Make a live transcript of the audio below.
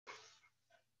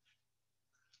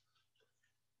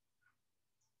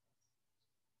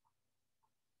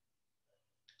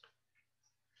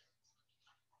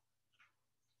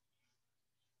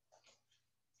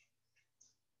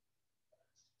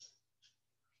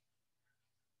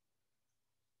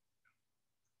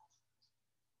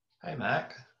Hey,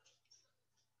 Mac.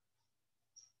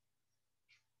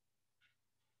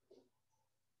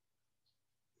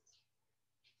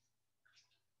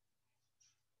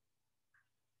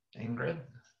 Ingrid.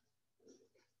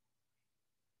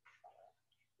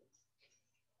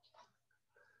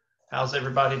 How's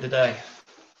everybody today?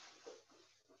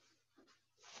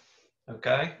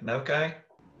 Okay, okay,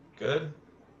 good,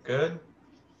 good,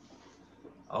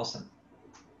 awesome.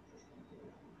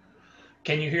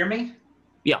 Can you hear me?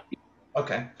 Yeah.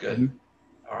 Okay, good.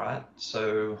 All right,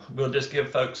 so we'll just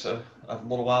give folks a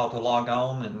little while to log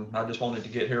on, and I just wanted to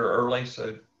get here early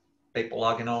so people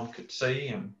logging on could see,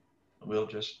 and we'll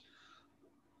just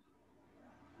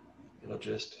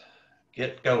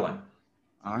get going.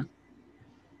 All right.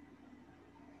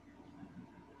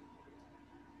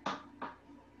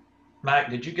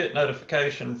 Mac, did you get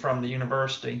notification from the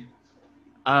university?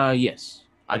 Yes.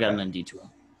 I got Okay. an ND2.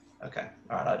 Okay,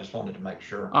 all right, I just wanted to make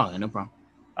sure. Oh, yeah, no problem.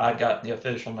 I got the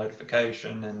official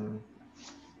notification, and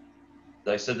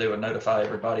they said they would notify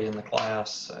everybody in the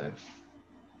class, so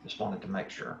just wanted to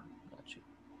make sure. Got you.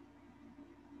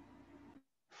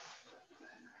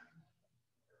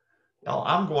 Y'all,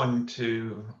 I'm going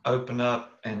to open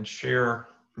up and share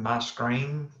my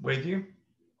screen with you.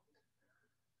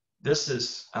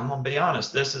 I'm going to be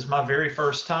honest, this is my very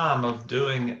first time of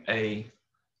doing a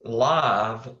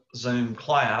live Zoom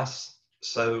class,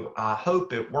 so I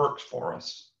hope it works for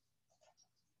us.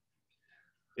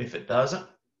 If it doesn't,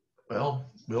 well,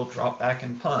 we'll drop back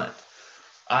and punt.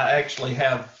 I actually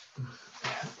have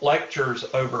lectures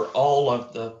over all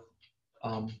of the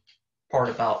part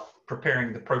about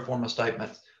preparing the pro forma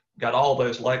statements. Got all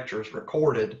those lectures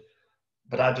recorded,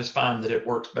 but I just find that it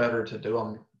works better to do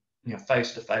them,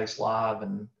 face-to-face live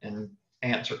and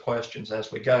answer questions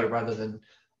as we go, rather than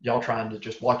y'all trying to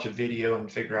just watch a video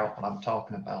and figure out what I'm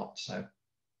talking about. So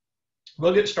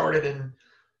we'll get started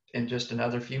in just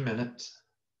another few minutes.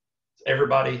 Is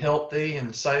everybody healthy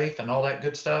and safe and all that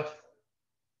good stuff?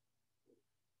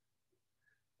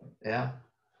 Yeah.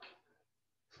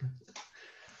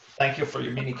 Thank you for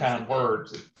your many kind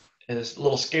words. It's a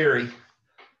little scary.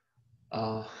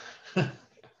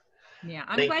 Yeah,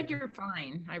 I'm glad you're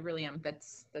fine. I really am.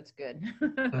 That's good.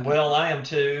 Well, I am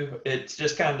too. It's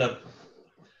just kind of,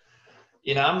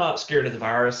 I'm not scared of the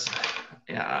virus.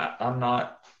 Yeah, I'm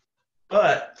not.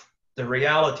 But the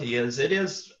reality is, it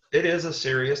is a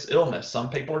serious illness. Some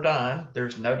people are dying.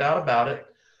 There's no doubt about it.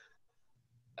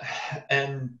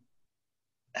 And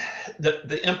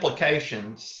the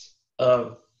implications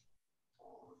of,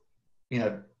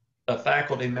 a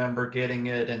faculty member getting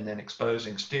it and then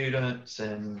exposing students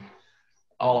and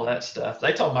all of that stuff.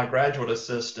 They told my graduate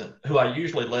assistant, who I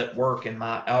usually let work in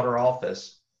my outer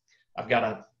office. I've got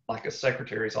a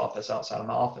secretary's office outside of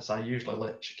my office. I usually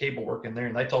let Shaquille work in there,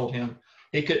 and they told him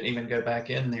he couldn't even go back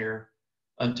in there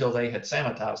until they had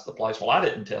sanitized the place. Well, I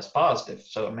didn't test positive,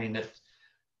 so I mean,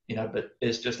 but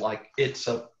it's just like it's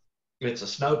a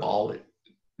snowball.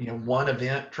 One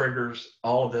event triggers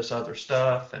all of this other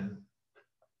stuff, and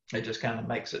it just kind of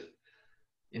makes it,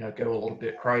 go a little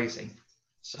bit crazy.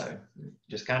 So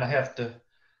just kind of have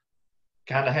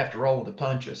to roll with the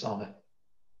punches on it.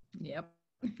 Yep.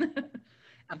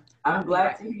 I'm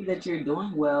glad to hear that you're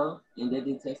doing well and that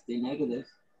they tested negative.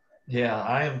 Yeah,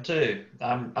 I am too.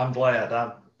 I'm glad.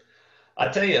 I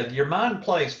tell you, your mind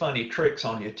plays funny tricks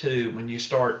on you too when you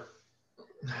start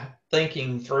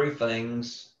thinking through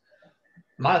things.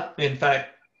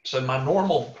 So my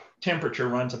normal temperature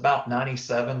runs about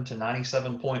 97 to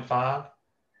 97.5.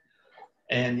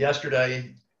 And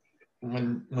yesterday,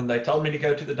 when they told me to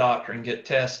go to the doctor and get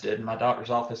tested, my doctor's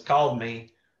office called me,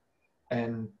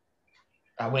 and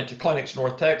I went to Clinics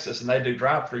North Texas, and they do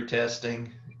drive-through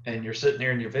testing, and you're sitting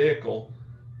there in your vehicle.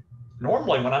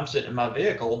 Normally, when I'm sitting in my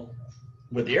vehicle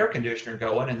with the air conditioner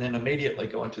going and then immediately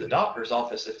going to the doctor's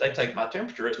office, if they take my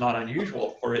temperature, it's not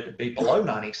unusual for it to be below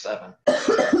 97.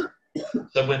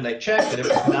 So when they checked it, it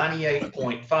was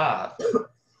 98.5,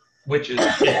 which is,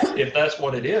 if that's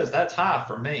what it is, that's high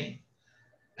for me.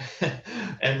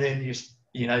 And then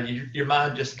your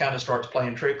mind just kind of starts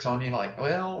playing tricks on you, like,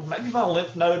 well, maybe my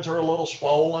lymph nodes are a little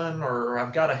swollen, or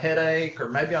I've got a headache, or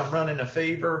maybe I'm running a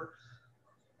fever.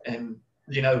 And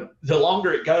the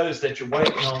longer it goes that you're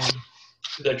waiting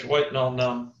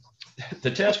on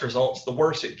the test results, the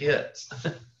worse it gets.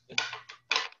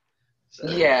 So.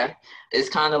 Yeah, it's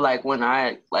kind of like when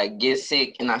I get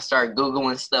sick and I start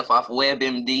Googling stuff off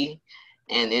WebMD,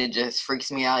 and it just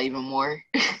freaks me out even more.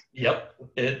 Yep,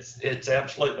 it's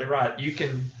absolutely right. You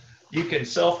can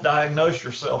self-diagnose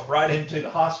yourself right into the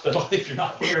hospital if you're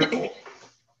not careful.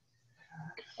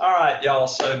 All right, y'all.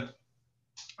 So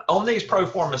on these pro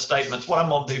forma statements, what I'm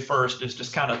going to do first is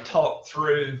just kind of talk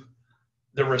through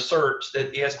the research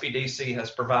that the SBDC has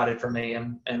provided for me.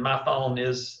 And my phone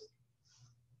is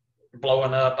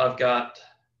blowing up. I've got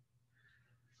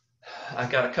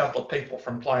a couple of people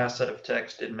from class that have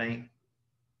texted me.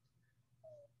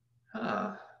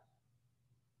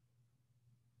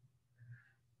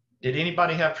 Did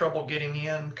anybody have trouble getting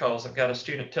in? Because I've got a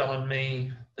student telling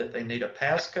me that they need a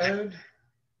passcode.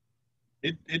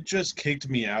 It just kicked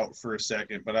me out for a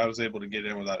second, but I was able to get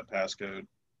in without a passcode.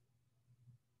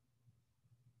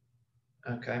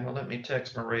 Okay, well, let me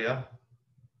text Maria.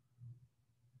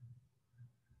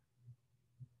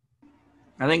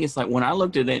 I think it's like when I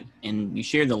looked at it and you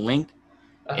share the link,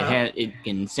 it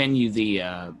can send you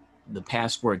the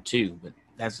password too, but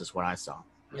that's just what I saw.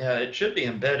 Yeah, it should be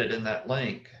embedded in that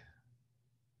link.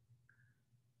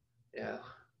 Yeah,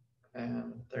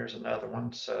 and there's another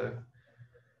one. So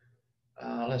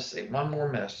let's see, one more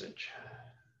message.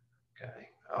 Okay,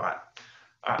 all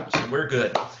right, so we're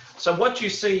good. So what you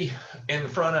see in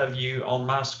front of you on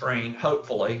my screen,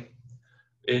 hopefully,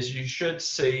 is you should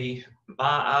see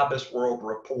my IBIS World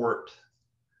report,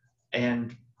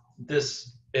 and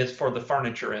this is for the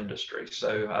furniture industry.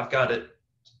 So I've got it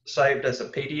saved as a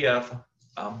PDF.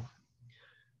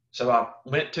 So I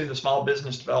went to the Small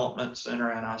Business Development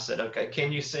Center and I said, okay,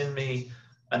 can you send me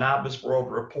an IBIS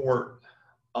World report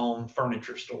on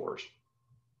furniture stores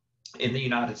in the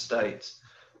United States?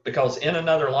 Because in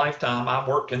another lifetime, I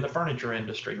worked in the furniture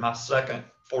industry. My second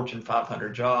Fortune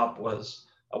 500 job was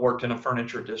I worked in a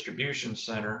furniture distribution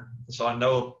center. So I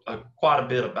know quite a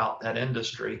bit about that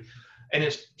industry. And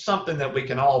it's something that we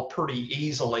can all pretty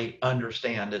easily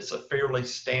understand. It's a fairly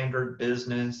standard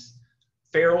business,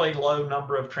 fairly low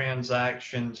number of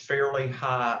transactions, fairly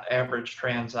high average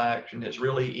transaction. It's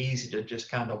really easy to just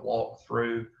kind of walk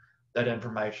through that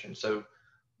information. So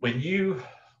when you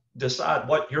decide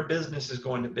what your business is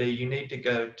going to be, you need to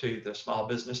go to the Small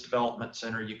Business Development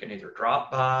Center. You can either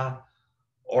drop by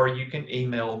or you can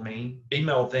email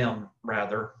them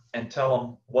rather, and tell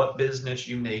them what business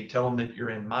you need. Tell them that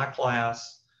you're in my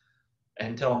class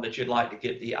and tell them that you'd like to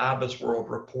get the IBIS World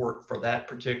report for that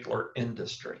particular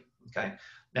industry. Okay.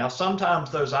 Now, sometimes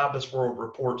those IBIS World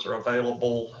reports are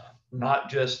available not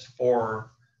just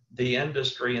for the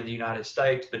industry in the United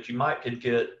States, but you might could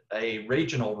get a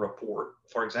regional report.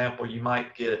 For example, you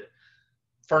might get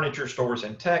furniture stores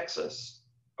in Texas,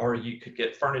 or you could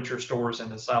get furniture stores in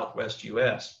the Southwest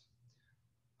US.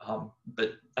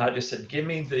 But I just said, give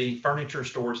me the furniture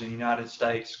stores in the United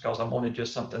States, because I wanted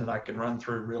just something that I can run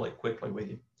through really quickly with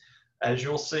you. As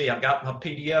you'll see, I've got my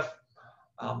PDF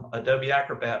Adobe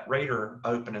Acrobat Reader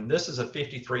open, and this is a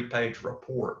 53-page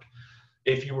report.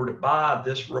 If you were to buy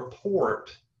this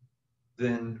report,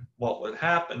 then what would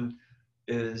happen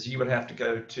is you would have to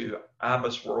go to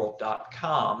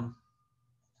ibisworld.com.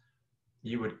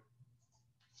 You would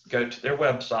go to their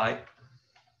website,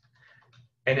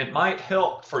 and it might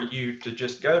help for you to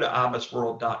just go to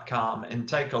ibisworld.com and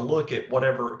take a look at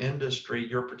whatever industry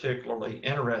you're particularly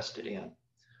interested in.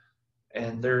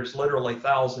 And there's literally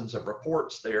thousands of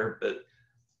reports there, but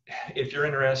if you're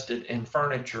interested in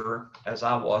furniture, as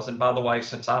I was, and by the way,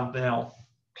 since I've now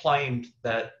claimed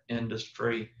that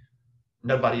industry,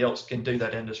 nobody else can do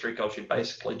that industry, because you'd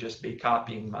basically just be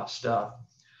copying my stuff.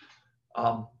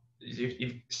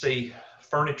 You see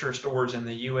furniture stores in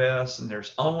the US, and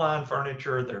there's online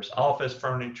furniture, there's office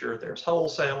furniture, there's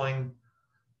wholesaling,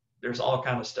 there's all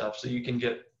kind of stuff. So you can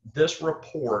get this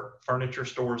report, Furniture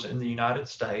Stores in the United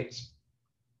States,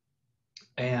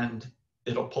 and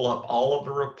it'll pull up all of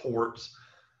the reports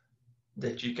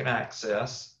that you can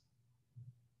access,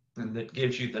 and that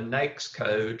gives you the NAICS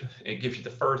code. It gives you the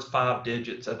first 5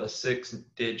 digits of a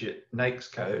 6-digit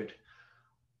NAICS code.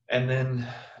 And then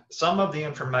some of the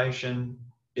information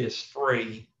is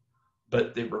free,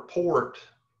 but the report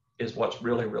is what's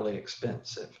really, really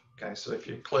expensive. Okay, so if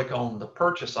you click on the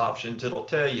purchase options, it'll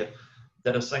tell you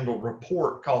that a single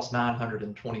report costs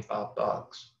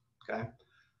 $925. Okay,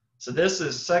 so this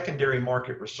is secondary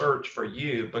market research for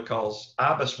you, because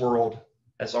IBIS World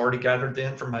has already gathered the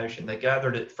information. They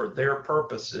gathered it for their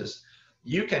purposes.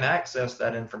 You can access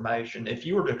that information. If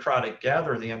you were to try to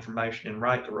gather the information and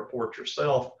write the report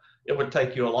yourself, it would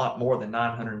take you a lot more than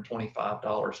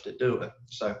 $925 to do it.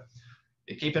 So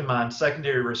keep in mind,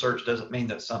 secondary research doesn't mean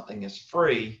that something is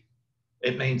free.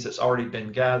 It means it's already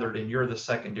been gathered and you're the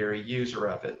secondary user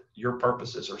of it. Your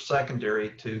purposes are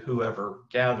secondary to whoever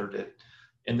gathered it.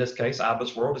 In this case,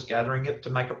 IBIS World is gathering it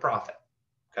to make a profit.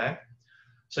 Okay,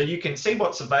 so you can see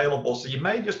what's available. So you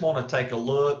may just want to take a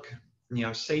look, you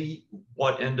know, see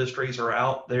what industries are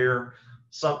out there,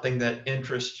 something that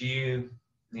interests you.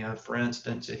 You know, for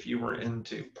instance, if you were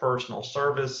into personal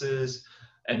services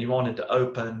and you wanted to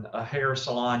open a hair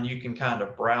salon, you can kind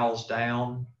of browse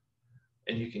down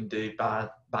and you can do by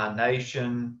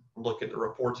nation, look at the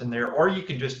reports in there, or you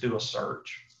can just do a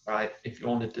search, right? If you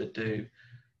wanted to do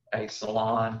a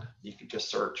salon, you could just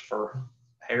search for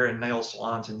hair and nail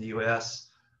salons in the US.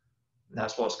 And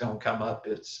that's what's going to come up.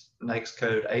 It's NAICS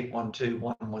code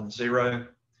 812110.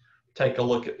 Take a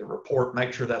look at the report,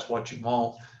 make sure that's what you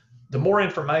want. The more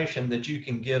information that you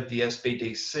can give the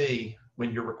SBDC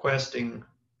when you're requesting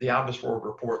the IBIS World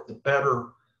Report, the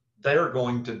better they're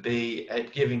going to be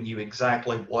at giving you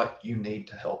exactly what you need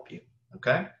to help you,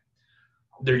 okay?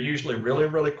 They're usually really,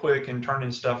 really quick in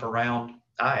turning stuff around.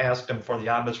 I asked them for the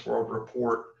IBIS World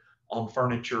Report on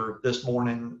furniture this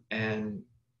morning, and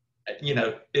you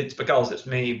know, it's because it's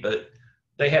me, but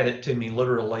they had it to me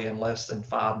literally in less than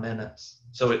 5 minutes.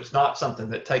 So it's not something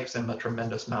that takes them a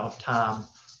tremendous amount of time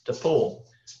to pull,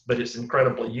 but it's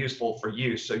incredibly useful for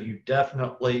you. So you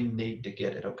definitely need to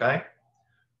get it, okay?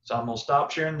 So I'm gonna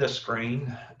stop sharing this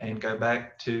screen and go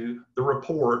back to the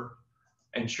report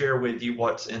and share with you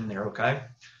what's in there, okay?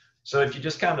 So if you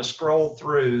just kind of scroll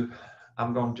through,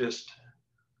 I'm gonna just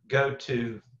go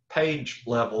to page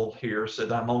level here so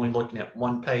that I'm only looking at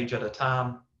one page at a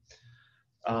time.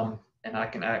 And I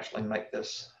can actually make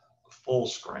this full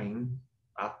screen,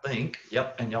 I think.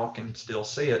 Yep, and y'all can still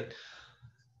see it.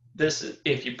 This is,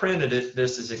 if you printed it,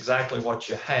 this is exactly what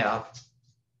you have.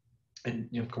 And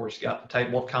of course, you got the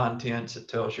table of contents. It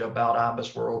tells you about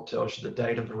IBIS World, tells you the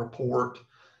date of the report,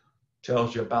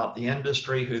 tells you about the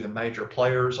industry, who the major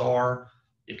players are.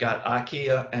 You've got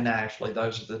IKEA and Ashley.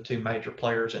 Those are the two major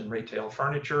players in retail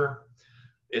furniture.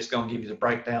 It's going to give you the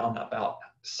breakdown about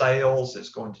sales. It's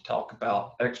going to talk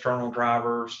about external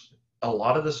drivers. A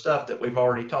lot of the stuff that we've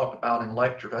already talked about and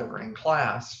lectured over in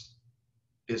class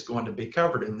is going to be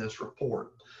covered in this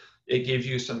report. It gives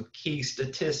you some key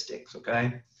statistics,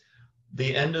 okay?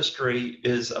 The industry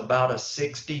is about a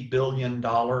 $60 billion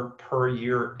per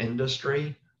year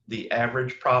industry. The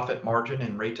average profit margin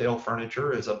in retail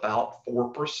furniture is about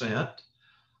 4%.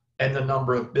 And the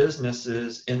number of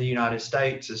businesses in the United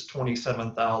States is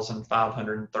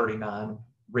 27,539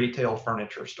 retail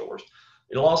furniture stores.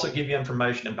 It'll also give you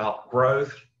information about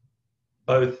growth,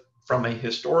 both from a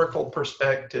historical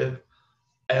perspective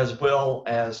as well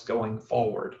as going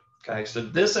forward. Okay, so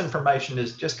this information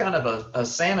is just kind of a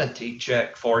sanity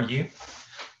check for you,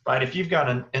 right? If you've got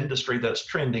an industry that's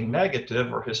trending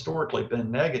negative or historically been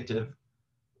negative,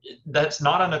 that's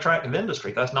not an attractive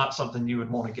industry. That's not something you would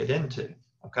want to get into,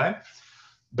 okay?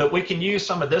 But we can use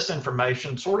some of this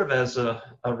information sort of as a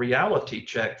reality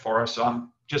check for us. So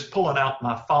I'm just pulling out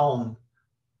my phone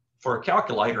for a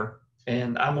calculator,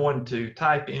 and I'm going to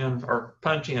type in or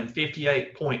punch in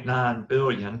 58.9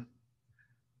 billion,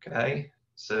 okay?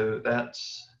 So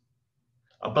that's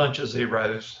a bunch of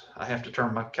zeros. I have to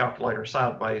turn my calculator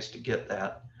sideways to get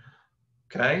that.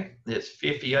 Okay, it's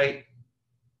 58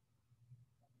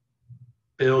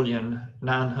 billion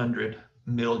 900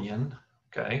 million.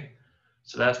 Okay,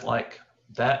 so that's like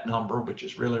that number, which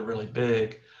is really, really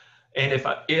big. And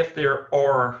if there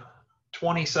are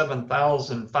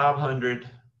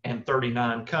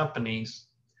 27,539 companies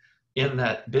in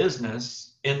that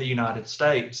business in the United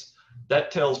States,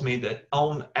 that tells me that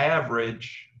on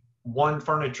average, one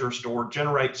furniture store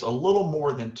generates a little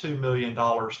more than $2 million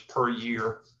per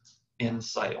year in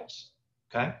sales,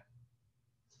 okay?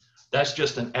 That's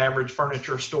just an average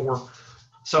furniture store.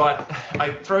 So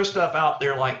I throw stuff out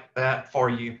there like that for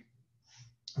you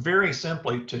very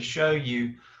simply to show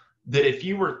you that if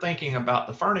you were thinking about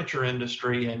the furniture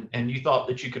industry and you thought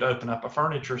that you could open up a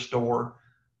furniture store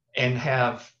and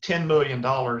have $10 million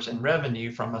in revenue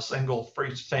from a single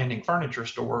freestanding furniture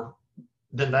store,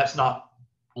 then that's not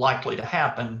likely to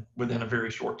happen within a very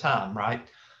short time, right?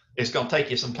 It's going to take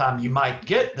you some time. You might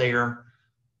get there,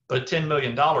 but $10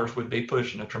 million would be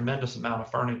pushing a tremendous amount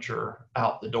of furniture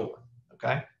out the door,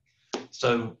 okay?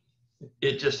 So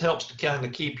it just helps to kind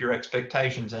of keep your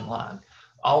expectations in line.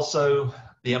 Also,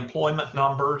 the employment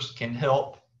numbers can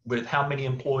help with how many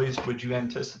employees would you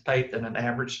anticipate that an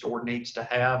average store needs to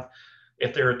have.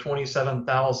 If there are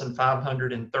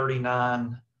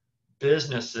 27,539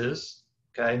 businesses,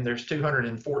 okay, and there's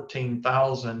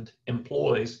 214,000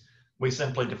 employees, we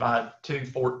simply divide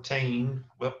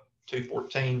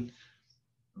 214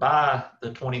 by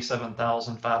the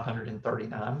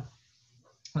 27,539.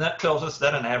 That tells us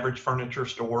that an average furniture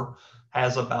store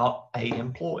has about 8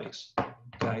 employees.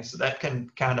 Okay, so that can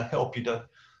kind of help you to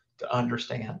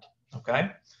understand,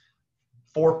 okay?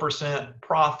 4%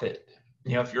 profit.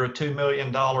 You know, if you're a $2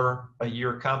 million a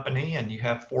year company and you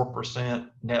have 4%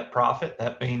 net profit,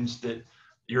 that means that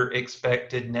your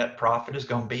expected net profit is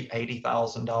going to be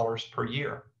 $80,000 per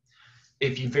year.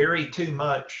 If you vary too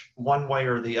much one way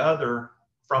or the other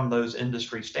from those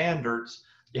industry standards,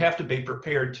 you have to be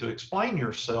prepared to explain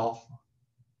yourself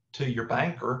to your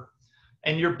banker.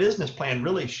 And your business plan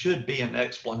really should be an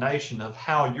explanation of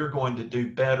how you're going to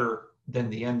do better than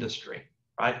the industry,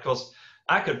 right? Because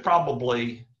we could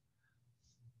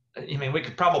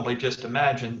probably just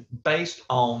imagine, based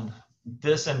on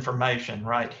this information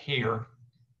right here,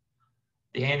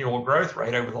 the annual growth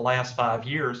rate over the last 5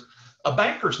 years, a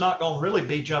banker's not going to really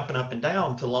be jumping up and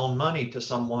down to loan money to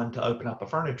someone to open up a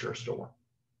furniture store,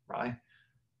 right?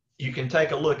 You can take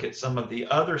a look at some of the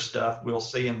other stuff we'll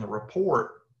see in the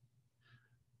report.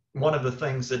 One of the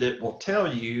things that it will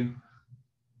tell you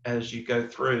as you go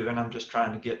through, and I'm just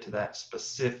trying to get to that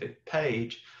specific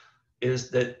page, is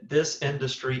that this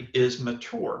industry is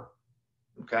mature,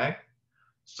 okay?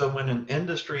 So when an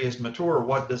industry is mature,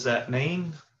 what does that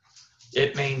mean?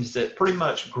 It means that pretty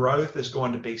much growth is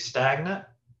going to be stagnant.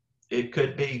 It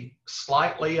could be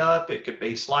slightly up, it could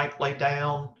be slightly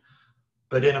down,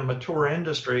 but in a mature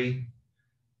industry,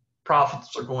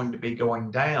 profits are going to be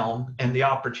going down, and the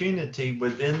opportunity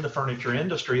within the furniture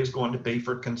industry is going to be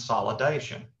for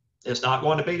consolidation. It's not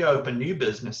going to be to open new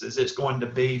businesses. It's going to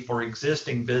be for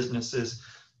existing businesses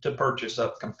to purchase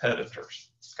up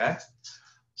competitors, okay?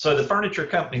 So the furniture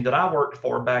company that I worked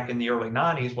for back in the early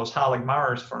 90s was Holly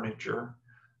Myers Furniture.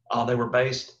 They were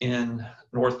based in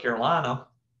North Carolina,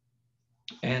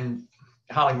 and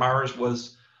Holly Myers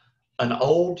was an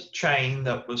old chain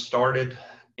that was started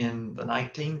in the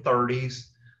 1930s,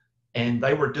 and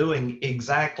they were doing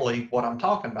exactly what I'm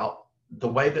talking about. The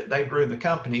way that they grew the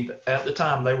company, at the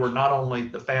time, they were not only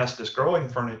the fastest growing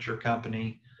furniture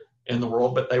company in the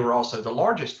world, but they were also the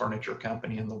largest furniture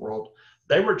company in the world.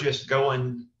 They were just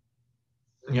going,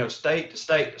 state to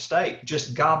state to state,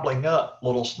 just gobbling up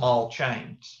little small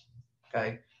chains,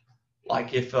 okay?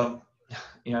 Like if, the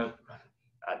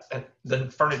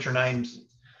furniture names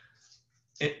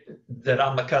that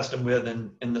I'm accustomed with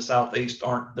in the Southeast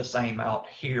aren't the same out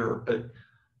here, but,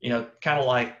 kind of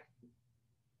like,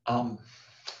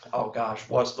 oh gosh,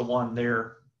 what's the one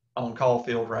there on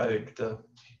Caulfield Road?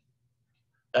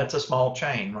 That's a small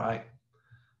chain, right?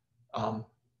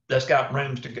 That's got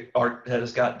rooms that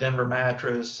has got Denver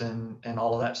mattress and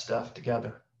all of that stuff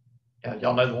together. Yeah,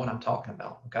 y'all know the one I'm talking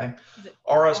about, okay?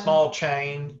 Or a small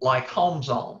chain like Home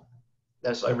Zone,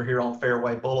 that's over here on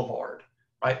Fairway Boulevard,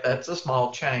 right? That's a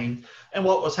small chain. And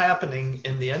what was happening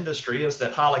in the industry is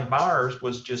that Holly Myers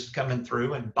was just coming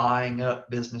through and buying up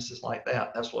businesses like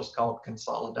that. That's what's called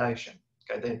consolidation.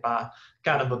 Okay, they'd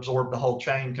kind of absorb the whole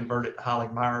chain, convert it to Holly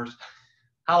Myers.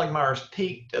 Holly Myers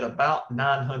peaked at about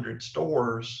 900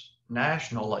 stores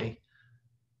nationally.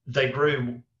 They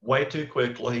grew way too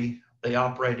quickly. They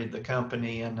operated the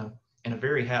company in a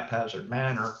very haphazard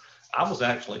manner. I was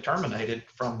actually terminated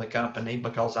from the company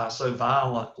because I so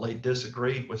violently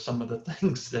disagreed with some of the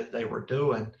things that they were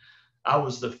doing. I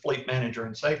was the fleet manager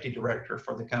and safety director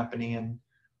for the company, and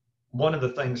one of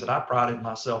the things that I prided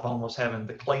myself on was having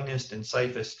the cleanest and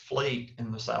safest fleet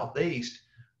in the Southeast.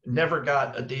 Never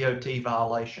got a DOT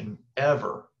violation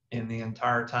ever in the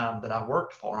entire time that I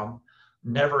worked for them.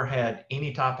 Never had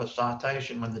any type of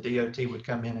citation when the DOT would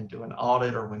come in and do an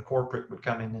audit, or when corporate would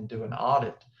come in and do an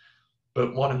audit.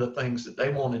 But one of the things that they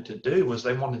wanted to do was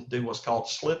they wanted to do what's called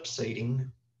slip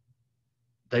seating.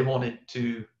 They wanted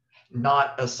to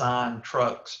not assign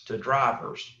trucks to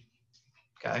drivers,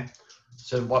 okay?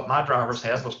 So what my drivers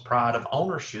had was pride of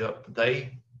ownership.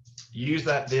 They used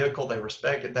that vehicle, they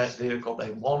respected that vehicle,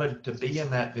 they wanted to be in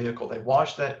that vehicle, they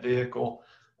washed that vehicle.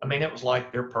 I mean, it was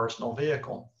like their personal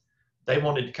vehicle. They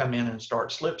wanted to come in and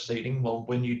start slip seating. Well,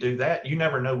 when you do that, you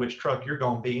never know which truck you're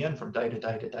going to be in from day to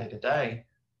day to day to day.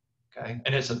 Okay.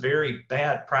 And it's a very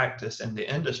bad practice in the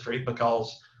industry,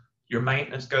 because your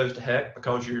maintenance goes to heck,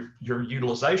 because your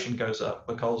utilization goes up,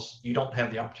 because you don't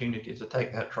have the opportunity to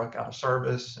take that truck out of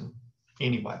service. And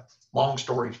anyway, long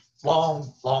story,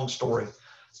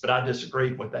 but I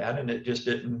disagreed with that, and it just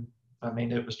didn't,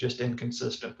 it was just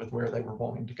inconsistent with where they were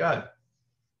wanting to go.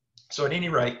 So at any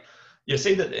rate, you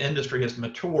see that the industry is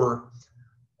mature,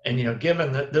 and,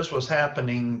 given that this was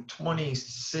happening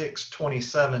 26,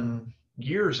 27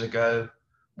 years ago,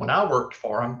 when I worked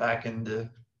for them back in the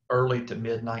early to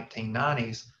mid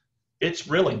 1990s, it's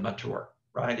really mature,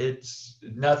 right?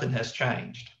 Nothing has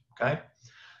changed, okay?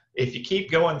 If you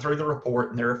keep going through the report,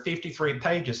 and there are 53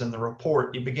 pages in the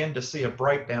report, you begin to see a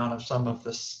breakdown of some of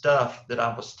the stuff that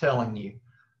I was telling you,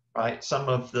 right? Some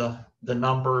of the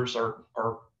numbers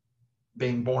are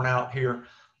being borne out here,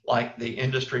 like the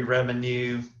industry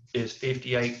revenue is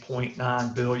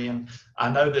 58.9 billion. I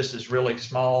know this is really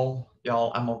small,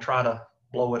 y'all. I'm gonna try to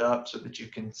blow it up so that you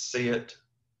can see it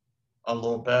a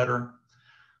little better.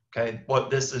 Okay, what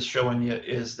this is showing you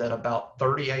is that about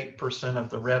 38% of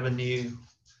the revenue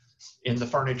in the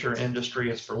furniture industry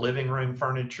is for living room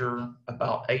furniture,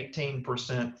 about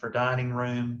 18% for dining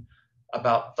room,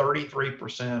 about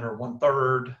 33% or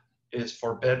 1/3 is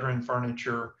for bedroom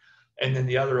furniture, and then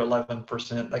the other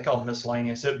 11%, they call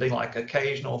miscellaneous. It'd be like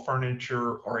occasional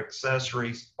furniture or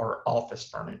accessories or office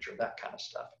furniture, that kind of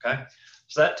stuff, okay?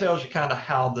 So that tells you kind of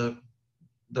how the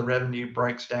revenue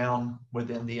breaks down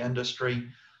within the industry.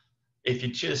 If you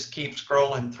just keep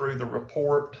scrolling through the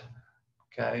report,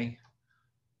 okay,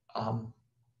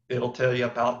 it'll tell you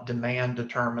about demand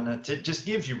determinants. It just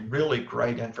gives you really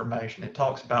great information. It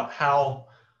talks about how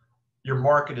your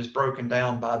market is broken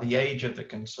down by the age of the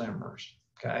consumers,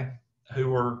 okay?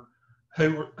 Who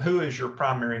is your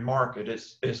primary market?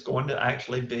 It's going to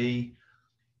actually be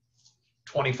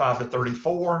 25 to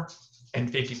 34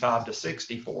 and 55 to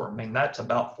 64. I mean, that's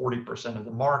about 40% of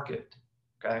the market,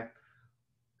 okay?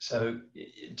 So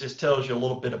it just tells you a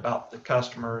little bit about the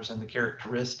customers and the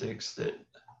characteristics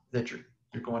that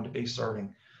you're going to be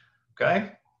serving,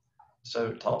 okay?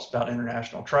 So it talks about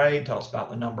international trade, talks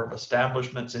about the number of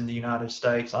establishments in the United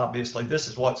States. Obviously, this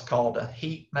is what's called a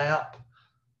heat map.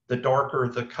 The darker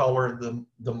the color,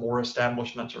 the more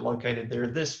establishments are located there.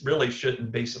 This really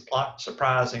shouldn't be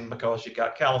surprising because you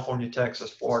got California,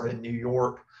 Texas, Florida, and New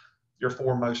York. Your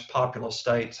 4 most populous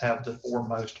states have the 4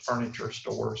 most furniture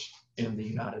stores in the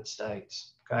United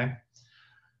States, okay?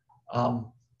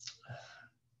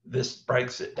 This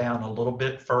breaks it down a little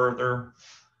bit further.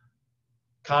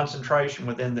 Concentration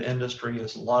within the industry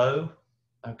is low,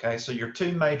 okay? So your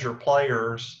 2 major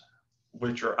players,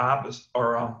 which are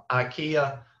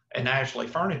IKEA and Ashley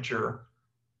Furniture,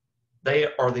 they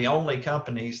are the only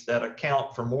companies that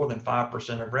account for more than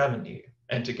 5% of revenue.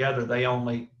 And together they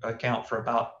only account for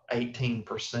about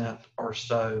 18% or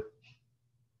so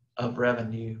of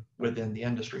revenue within the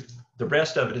industry. The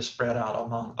rest of it is spread out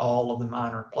among all of the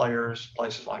minor players,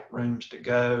 places like Rooms to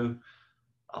Go,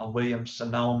 Williams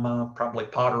Sonoma, probably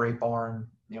Pottery Barn,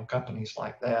 companies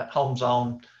like that, Home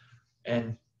Zone,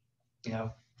 and,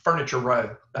 Furniture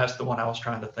Row. That's the one I was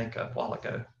trying to think of a while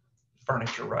ago,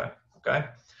 Furniture Row, okay?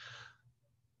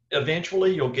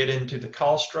 Eventually, you'll get into the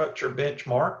cost structure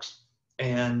benchmarks,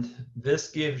 and this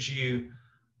gives you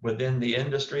within the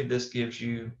industry, this gives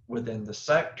you within the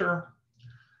sector.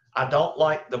 I don't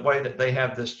like the way that they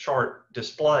have this chart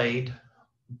displayed,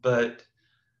 but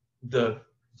the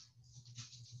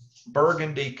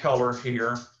burgundy color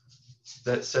here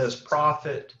that says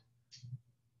profit,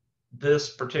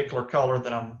 this particular color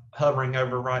that I'm hovering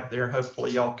over right there,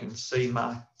 hopefully y'all can see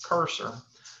my cursor.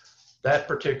 That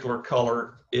particular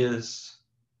color is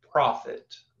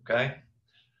profit, okay?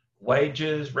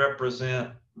 Wages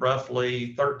represent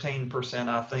roughly 13%,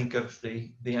 I think, of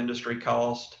the industry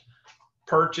cost.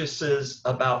 Purchases,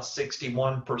 about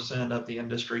 61% of the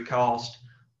industry cost.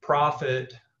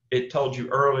 Profit, it told you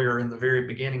earlier in the very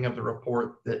beginning of the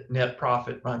report that net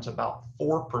profit runs about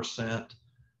 4%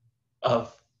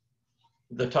 of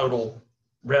the total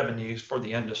revenues for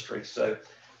the industry. So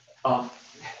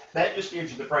that just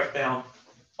gives you the breakdown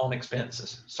on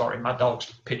expenses. Sorry, my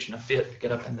dog's pitching a fit to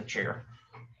get up in the chair.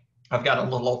 I've got a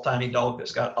little old tiny dog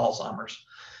that's got Alzheimer's.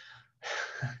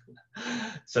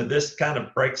 So this kind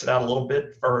of breaks it out a little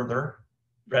bit further.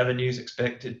 Revenue is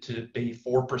expected to be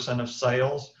 4% of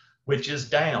sales, which is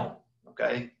down,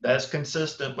 okay? That's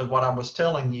consistent with what I was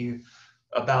telling you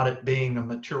about it being a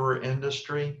mature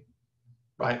industry,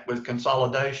 right? With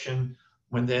consolidation,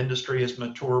 when the industry is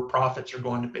mature, profits are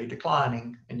going to be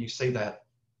declining, and you see that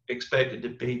expected to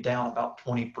be down about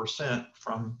 20%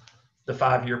 from the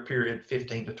 5-year period,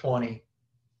 15 to 20,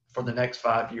 for the next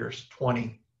 5 years,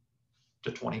 20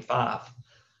 to 25.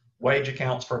 Wage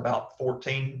accounts for about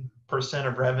 14%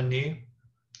 of revenue,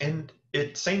 and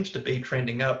it seems to be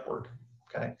trending upward,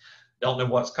 okay? Don't know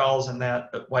what's causing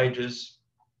that, but wages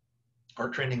are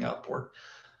trending upward.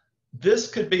 This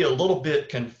could be a little bit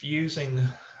confusing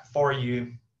for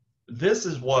you. This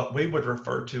is what we would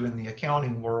refer to in the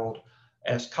accounting world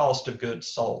as cost of goods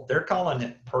sold. They're calling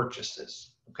it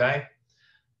purchases, okay?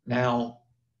 Now,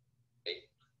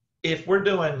 if we're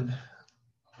doing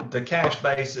the cash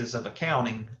basis of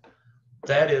accounting,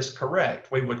 that is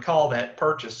correct. We would call that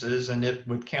purchases, and it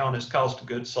would count as cost of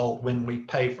goods sold when we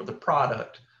pay for the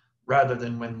product rather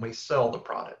than when we sell the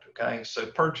product, okay? So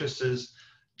purchases,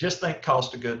 just think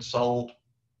cost of goods sold.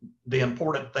 The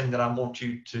important thing that I want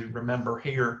you to remember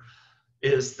here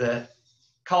is that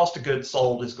cost of goods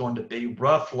sold is going to be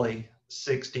roughly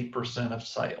 60% of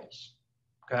sales,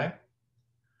 okay?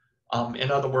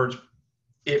 In other words,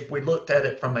 if we looked at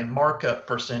it from a markup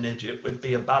percentage, it would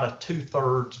be about a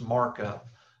 2/3 markup.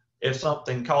 If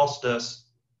something cost us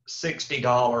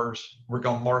 $60, we're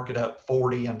going to mark it up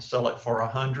 40 and sell it for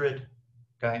 100,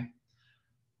 okay?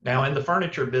 Now in the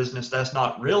furniture business, that's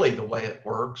not really the way it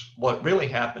works. What really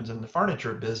happens in the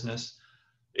furniture business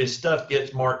is stuff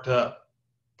gets marked up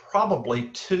probably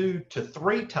 2 to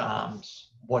 3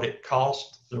 times what it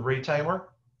cost the retailer.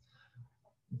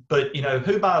 But you know,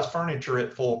 who buys furniture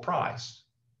at full price?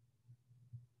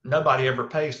 Nobody ever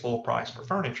pays full price for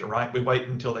furniture, right? We wait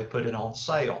until they put it on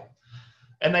sale.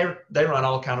 And they run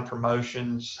all kind of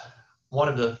promotions. One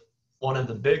of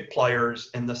the big players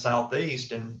in the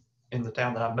Southeast and in the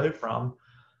town that I moved from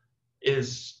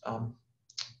is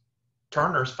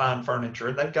Turner's Fine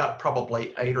Furniture. They've got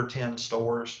probably 8 or 10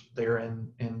 stores there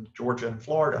in Georgia and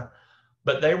Florida,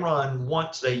 but they run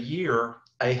once a year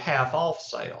a half off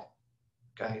sale.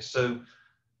 Okay, so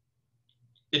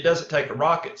it doesn't take a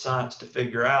rocket science to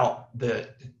figure out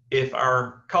that if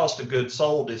our cost of goods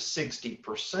sold is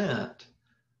 60%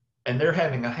 and they're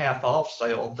having a half off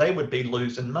sale, they would be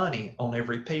losing money on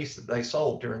every piece that they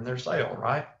sold during their sale,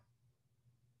 right?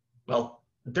 Well,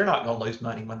 they're not going to lose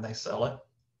money when they sell it.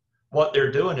 What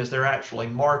they're doing is they're actually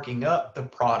marking up the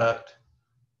product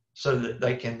so that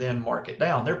they can then mark it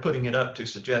down. They're putting it up to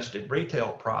suggested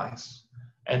retail price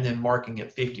and then marking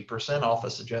it 50% off a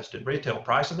suggested retail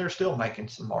price, and they're still making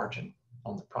some margin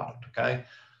on the product, okay?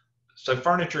 So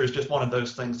furniture is just one of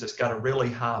those things that's got a really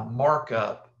high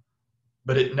markup,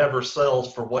 but it never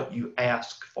sells for what you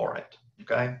ask for it,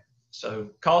 okay? So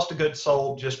cost of goods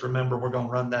sold, just remember we're going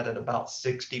to run that at about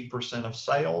 60% of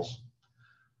sales.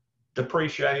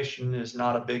 Depreciation is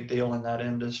not a big deal in that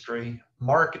industry.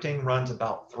 Marketing runs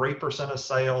about 3% of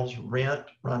sales. Rent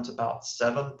runs about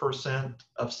 7%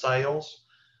 of sales.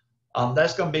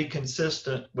 That's going to be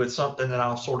consistent with something that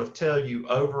I'll sort of tell you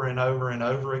over and over and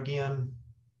over again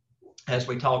as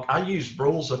we talk. I use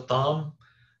rules of thumb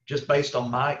just based on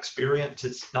my experience.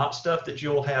 It's not stuff that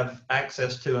you'll have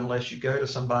access to unless you go to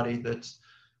somebody that's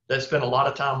spent a lot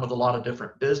of time with a lot of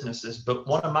different businesses. But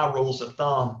one of my rules of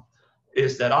thumb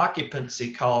is that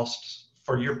occupancy costs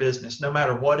for your business, no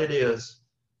matter what it is,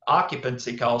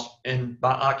 occupancy costs, and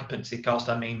by occupancy cost,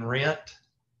 I mean rent,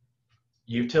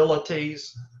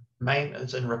 utilities,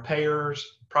 maintenance and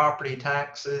repairs, property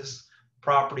taxes,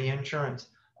 property insurance,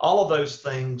 all of those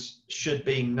things should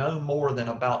be no more than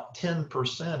about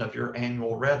 10% of your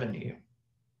annual revenue.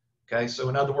 Okay, so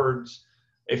in other words,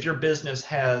 if your business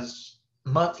has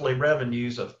monthly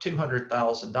revenues of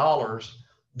 $200,000,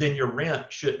 then your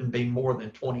rent shouldn't be more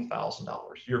than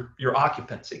 $20,000. Your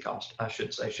occupancy cost, I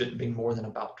should say, shouldn't be more than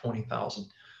about $20,000.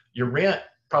 Your rent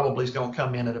probably is going to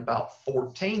come in at about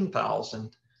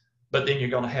 $14,000, but then you're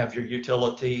going to have your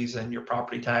utilities and your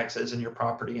property taxes and your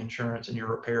property insurance and your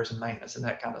repairs and maintenance and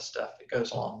that kind of stuff that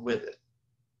goes along with it.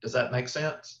 Does that make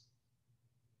sense?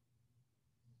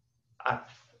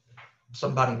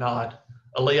 Somebody nod.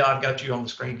 Aaliyah, I've got you on the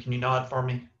screen. Can you nod for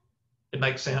me? It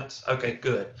makes sense? Okay,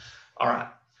 good. All right.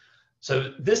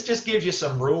 So this just gives you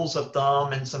some rules of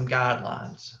thumb and some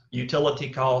guidelines. Utility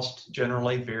costs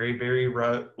generally very, very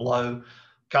low.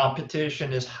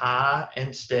 Competition is high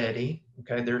and steady.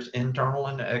 Okay, there's internal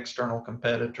and external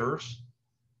competitors.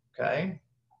 Okay,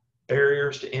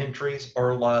 barriers to entries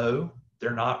are low.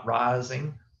 They're not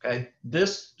rising. Okay,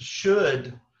 this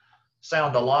should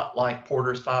sound a lot like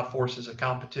Porter's 5 forces of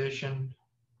competition,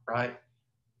 right?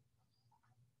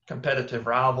 Competitive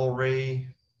rivalry,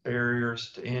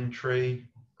 barriers to entry,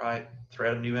 right?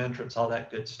 Threat of new entrants, all that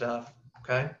good stuff,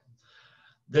 okay?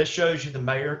 This shows you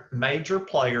the major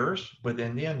players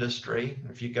within the industry.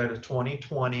 If you go to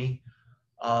 2020,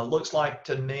 looks like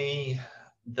to me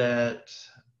that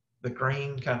the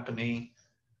green company,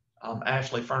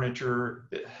 Ashley Furniture,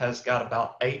 has got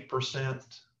about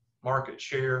 8% market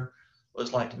share.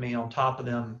 Looks like to me on top of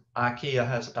them, IKEA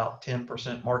has about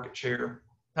 10% market share.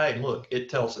 Hey, look, it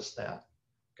tells us that,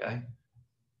 okay?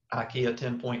 IKEA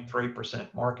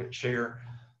 10.3% market share.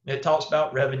 It talks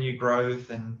about revenue growth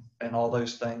and all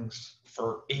those things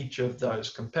for each of those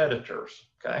competitors,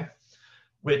 okay?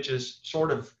 Which is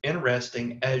sort of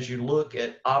interesting as you look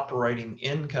at operating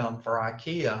income for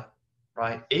IKEA,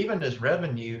 right? Even as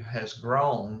revenue has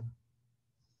grown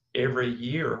every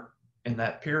year in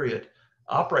that period,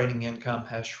 operating income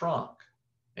has shrunk.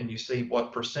 And you see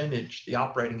what percentage the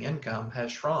operating income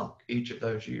has shrunk each of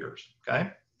those years,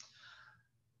 okay?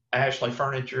 Ashley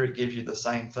Furniture, it gives you the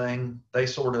same thing. They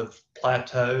sort of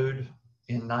plateaued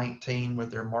in 19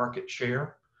 with their market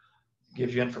share. It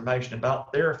gives you information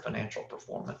about their financial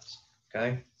performance,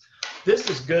 okay? This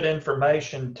is good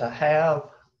information to have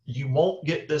you won't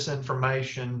get this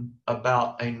information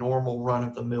about a normal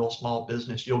run-of-the-mill small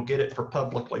business. You'll get it for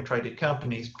publicly traded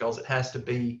companies because it has to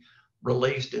be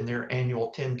released in their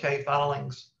annual 10K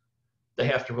filings. They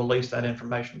have to release that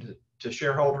information to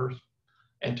shareholders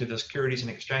and to the Securities and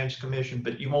Exchange Commission,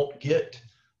 but you won't get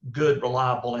good,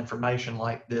 reliable information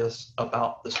like this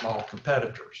about the small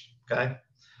competitors, okay?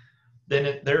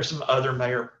 Then there's some other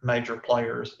major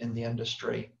players in the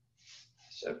industry.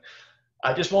 So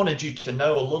I just wanted you to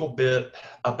know a little bit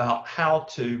about how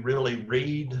to really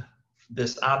read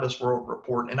this IBIS World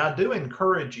Report. And I do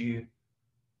encourage you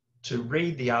to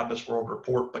read the IBIS World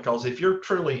Report, because if you're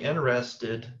truly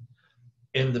interested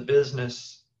in the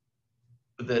business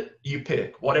that you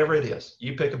pick, whatever it is,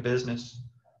 you pick a business.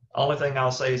 Only thing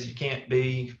I'll say is you can't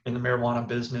be in the marijuana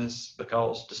business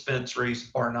because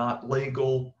dispensaries are not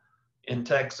legal in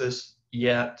Texas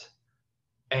yet.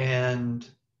 And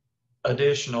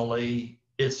additionally,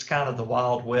 it's kind of the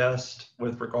Wild West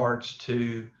with regards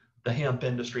to the hemp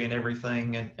industry and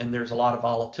everything. And there's a lot of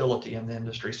volatility in the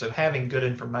industry. So having good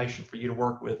information for you to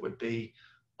work with would be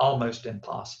almost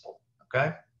impossible,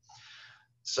 okay?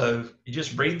 So you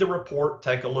just read the report,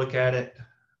 take a look at it,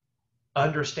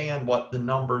 understand what the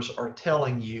numbers are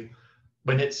telling you.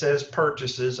 When it says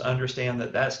purchases, understand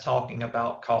that that's talking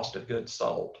about cost of goods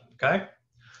sold, okay?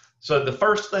 So the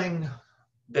first thing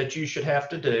that you should have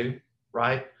to do,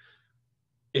 right,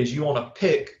 is you want to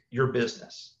pick your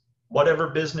business, whatever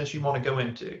business you want to go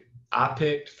into. I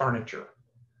picked furniture.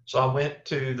 So I went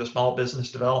to the Small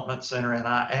Business Development Center and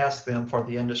I asked them for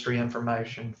the industry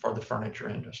information for the furniture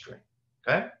industry.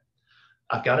 Okay,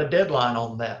 I've got a deadline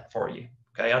on that for you.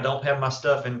 Okay, I don't have my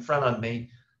stuff in front of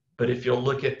me, but if you'll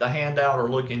look at the handout or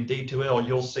look in D2L,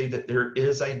 you'll see that there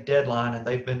is a deadline and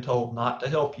they've been told not to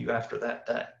help you after that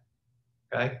day.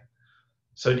 Okay,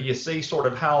 so do you see sort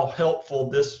of how helpful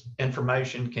this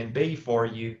information can be for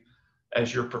you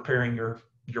as you're preparing your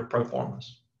pro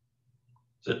formas?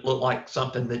 Does it look like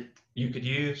something that you could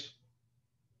use?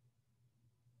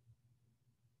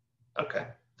 Okay,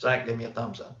 Zach, give me a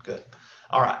thumbs up. Good.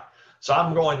 All right, so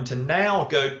I'm going to now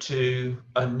go to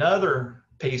another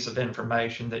piece of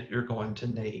information that you're going to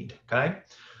need, okay?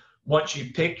 Once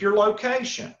you pick your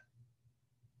location,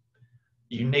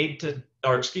 you need to,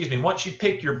 or excuse me, once you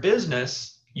pick your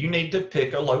business, you need to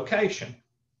pick a location.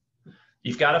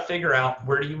 You've got to figure out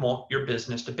where do you want your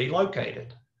business to be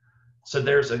located. So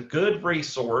there's a good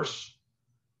resource,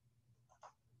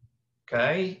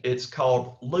 okay? It's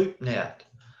called LoopNet.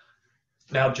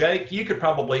 Now, Jake, you could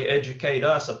probably educate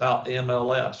us about the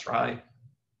MLS, right?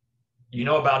 You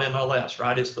know about MLS,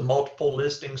 right? It's the multiple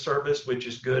listing service, which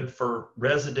is good for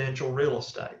residential real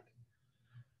estate.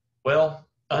 Well,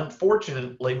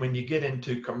 unfortunately, when you get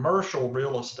into commercial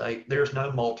real estate, there's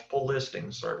no multiple listing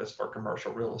service for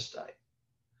commercial real estate.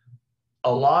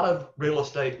 A lot of real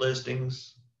estate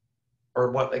listings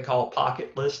are what they call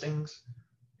pocket listings.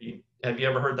 Have you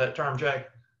ever heard that term, Jake?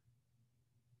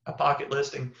 A pocket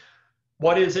listing.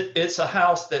 What is it? It's a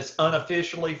house that's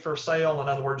unofficially for sale. In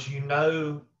other words, you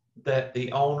know that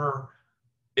the owner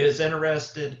is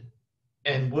interested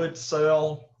and would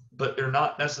sell, but they're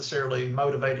not necessarily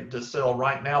motivated to sell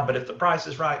right now. But if the price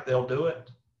is right, they'll do it.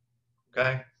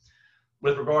 Okay.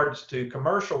 With regards to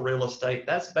commercial real estate,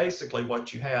 that's basically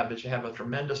what you have, is you have a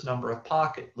tremendous number of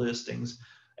pocket listings,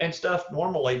 and stuff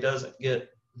normally doesn't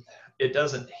hit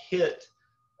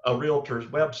a realtor's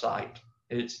website.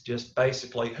 It's just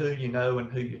basically who you know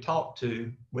and who you talk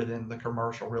to within the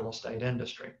commercial real estate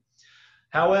industry.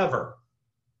 However,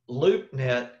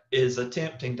 LoopNet is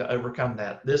attempting to overcome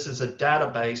that. This is a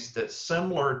database that's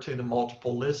similar to the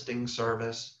multiple listing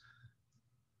service.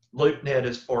 LoopNet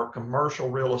is for commercial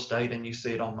real estate, and you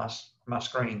see it on my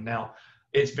screen. Now,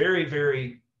 it's very,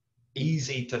 very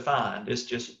easy to find. It's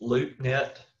just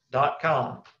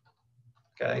loopnet.com.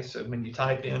 Okay, so when you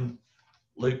type in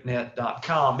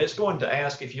loopnet.com, it's going to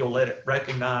ask if you'll let it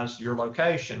recognize your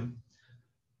location.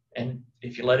 And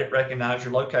if you let it recognize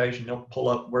your location, it'll pull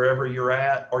up wherever you're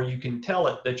at, or you can tell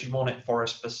it that you want it for a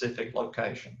specific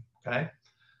location, okay?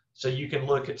 So you can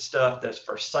look at stuff that's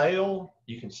for sale,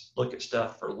 you can look at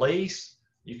stuff for lease,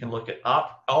 you can look at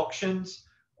auctions,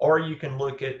 or you can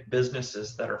look at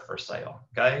businesses that are for sale,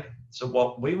 okay? So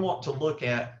what we want to look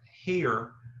at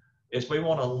here is we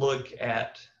want to look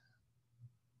at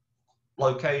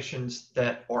locations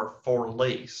that are for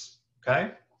lease,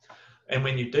 okay? And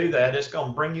when you do that, it's going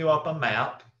to bring you up a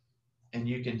map and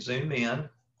you can zoom in.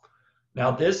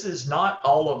 Now, this is not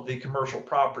all of the commercial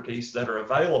properties that are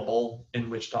available in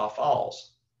Wichita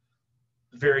Falls.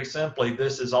 Very simply,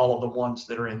 this is all of the ones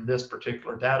that are in this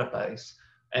particular database.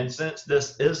 And since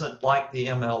this isn't like the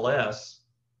MLS,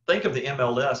 think of the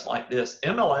MLS like this.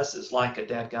 MLS is like a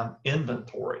dadgum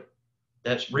inventory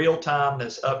that's real time,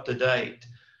 that's up to date.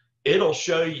 It'll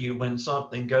show you when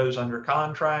something goes under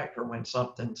contract or when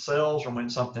something sells or when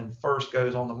something first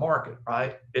goes on the market,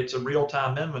 right? It's a real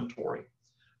time inventory.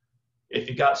 If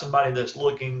you got somebody that's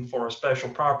looking for a special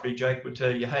property, Jake would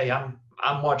tell you, hey,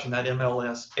 I'm watching that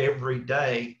MLS every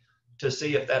day to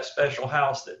see if that special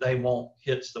house that they want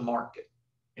hits the market.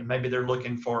 And maybe they're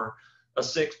looking for a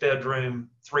 6-bedroom,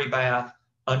 3-bath,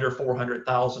 under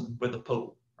 400,000 with a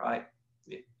pool, right?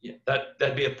 Yeah,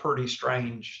 that'd be a pretty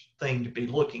strange thing to be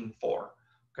looking for,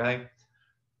 okay?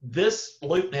 This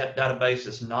LoopNet database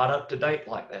is not up to date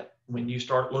like that. When you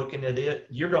start looking at it,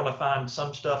 you're going to find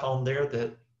some stuff on there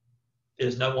that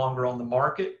is no longer on the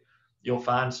market. You'll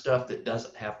find stuff that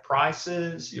doesn't have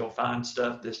prices. You'll find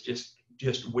stuff that's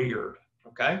just weird,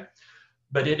 okay?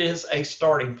 But it is a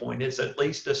starting point. It's at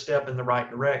least a step in the right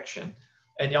direction.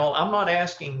 And y'all, I'm not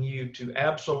asking you to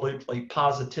absolutely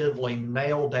positively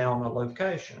nail down a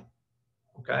location,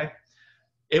 okay?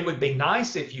 It would be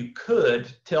nice if you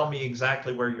could tell me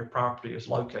exactly where your property is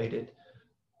located.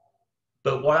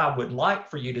 But what I would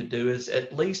like for you to do is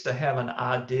at least to have an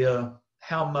idea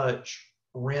how much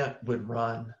rent would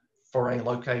run for a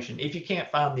location. If you can't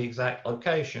find the exact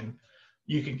location,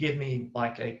 you could give me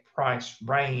like a price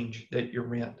range that your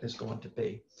rent is going to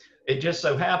be. It just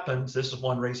so happens, this is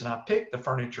one reason I picked the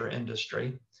furniture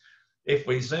industry. If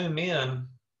we zoom in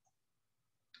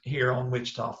here on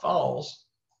Wichita Falls,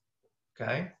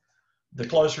 okay, the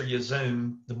closer you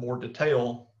zoom, the more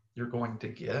detail you're going to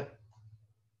get.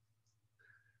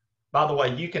 By the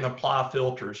way, you can apply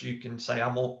filters. You can say,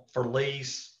 I want for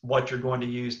lease, what you're going to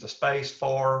use the space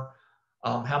for,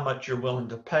 how much you're willing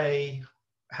to pay,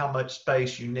 how much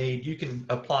space you need. You can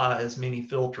apply as many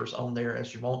filters on there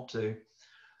as you want to.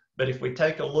 But if we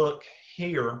take a look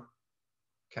here,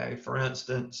 okay, for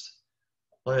instance,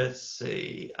 let's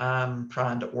see, I'm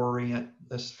trying to orient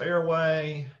this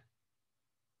fairway.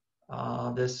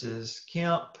 This is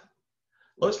Kemp.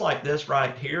 Looks like this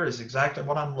right here is exactly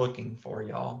what I'm looking for,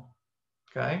 y'all.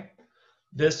 Okay,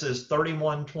 this is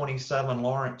 3127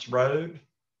 Lawrence Road.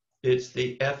 It's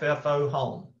the FFO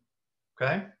home,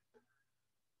 okay?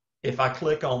 If I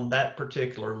click on that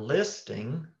particular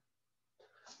listing,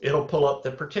 it'll pull up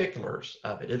the particulars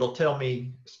of it. It'll tell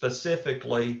me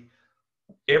specifically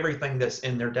everything that's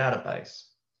in their database.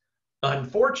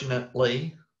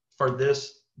 Unfortunately, for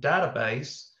this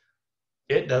database,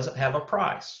 it doesn't have a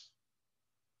price.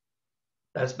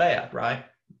 That's bad, right?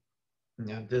 You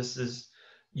know, this is,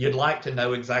 you'd like to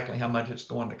know exactly how much it's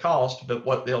going to cost, but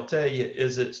what they'll tell you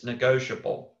is it's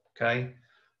negotiable, okay?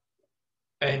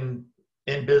 And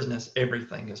in business,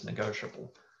 everything is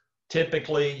negotiable.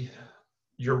 Typically,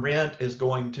 your rent is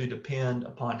going to depend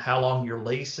upon how long your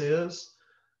lease is,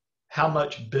 how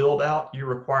much build out you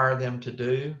require them to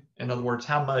do. In other words,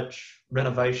 how much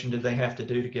renovation do they have to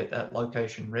do to get that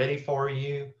location ready for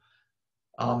you?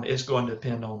 It's going to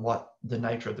depend on what the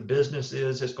nature of the business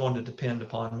is. It's going to depend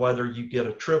upon whether you get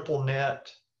a triple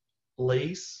net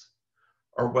lease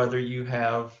or whether you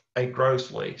have a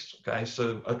gross lease. Okay,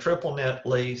 so a triple net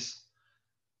lease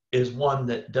is one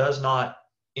that does not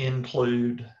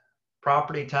include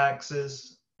property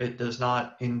taxes, it does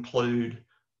not include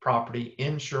property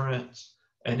insurance,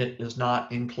 and it does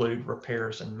not include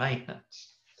repairs and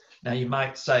maintenance. Now you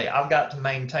might say, I've got to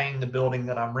maintain the building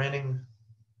that I'm renting.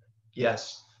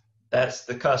 Yes, that's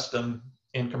the custom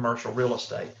in commercial real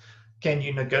estate. Can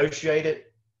you negotiate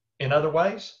it in other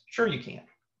ways? Sure you can,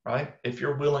 right? If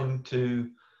you're willing to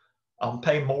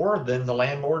pay more, then the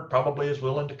landlord probably is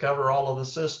willing to cover all of the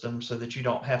systems so that you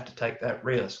don't have to take that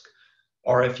risk.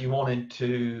 Or if you wanted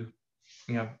to,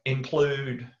 you know,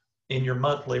 include in your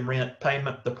monthly rent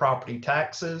payment the property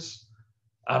taxes,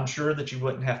 I'm sure that you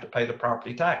wouldn't have to pay the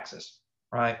property taxes,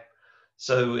 right?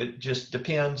 So it just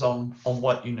depends on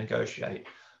what you negotiate.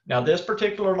 Now, this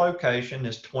particular location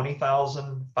is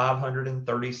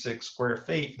 20,536 square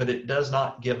feet, but it does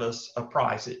not give us a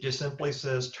price. It just simply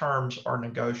says terms are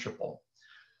negotiable.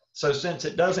 So since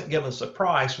it doesn't give us a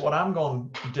price, what I'm going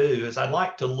to do is I'd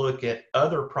like to look at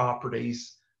other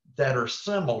properties that are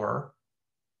similar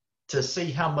to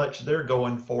see how much they're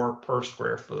going for per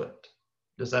square foot.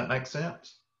 Does that make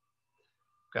sense?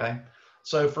 Okay.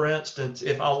 So for instance,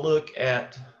 if I look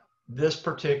at this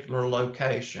particular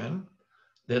location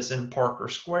that's in Parker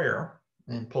Square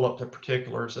and pull up the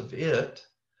particulars of it,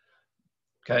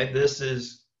 okay, this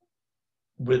is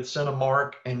with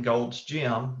Cinemark and Gold's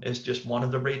Gym. It's just one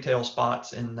of the retail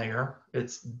spots in there.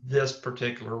 It's this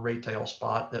particular retail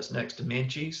spot that's next to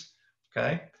Minchie's,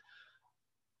 okay?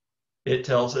 It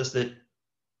tells us that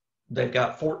They've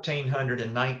got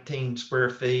 1,419 square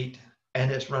feet, and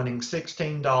it's running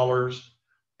 $16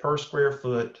 per square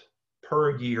foot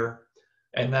per year,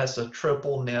 and that's a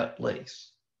triple net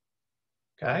lease.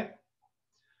 Okay?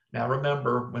 Now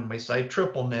remember, when we say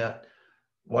triple net,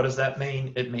 what does that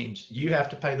mean? It means you have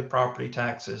to pay the property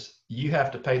taxes, you have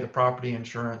to pay the property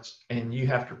insurance, and you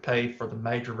have to pay for the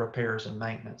major repairs and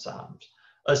maintenance items.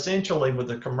 Essentially, with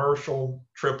a commercial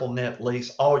triple net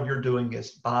lease, all you're doing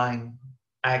is buying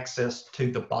access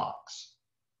to the box,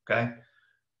 okay?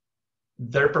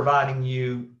 They're providing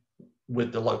you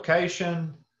with the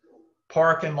location,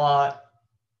 parking lot,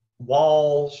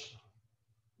 walls,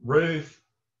 roof,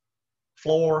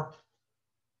 floor.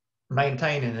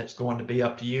 Maintaining it's going to be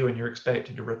up to you, and you're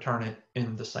expected to return it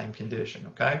in the same condition,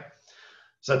 okay?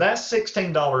 So that's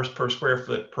 $16 per square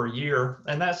foot per year,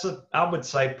 and that's, I would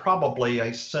say, probably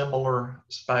a similar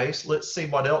space. Let's see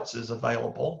what else is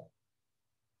available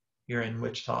here in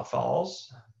Wichita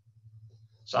Falls.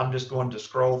 So I'm just going to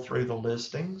scroll through the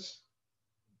listings.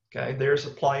 Okay, there's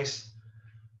a place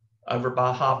over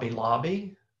by Hobby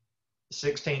Lobby,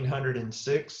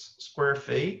 1,606 square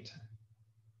feet.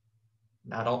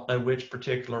 I don't know which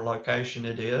particular location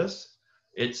it is.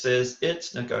 It says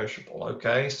it's negotiable,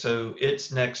 okay? So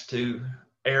it's next to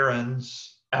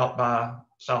Aaron's out by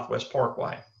Southwest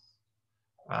Parkway,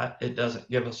 right? It doesn't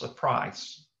give us a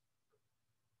price.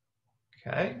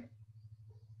 Okay.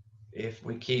 If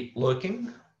we keep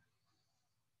looking,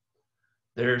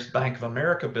 there's Bank of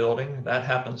America building. That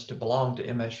happens to belong to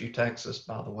MSU, Texas,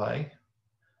 by the way.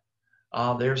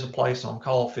 There's a place on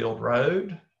Caulfield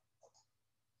Road.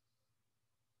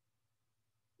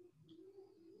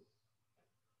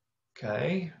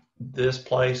 Okay, this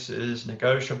place is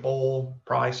negotiable,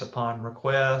 price upon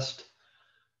request.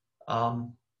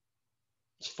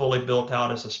 It's fully built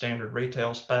out as a standard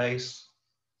retail space.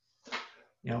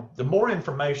 You know, the more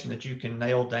information that you can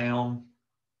nail down,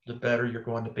 the better you're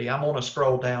going to be. I'm going to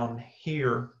scroll down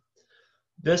here.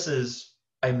 This is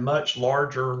a much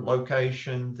larger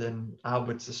location than I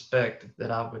would suspect that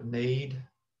I would need.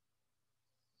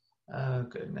 Oh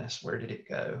goodness, where did it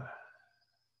go?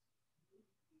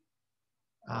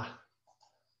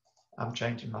 I'm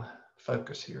changing my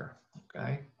focus here,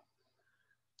 okay?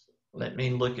 Let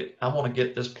me look at, I want to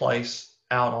get this place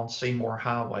out on Seymour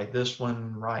Highway. This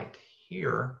one right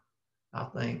here, I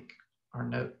think, or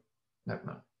no.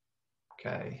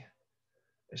 Okay,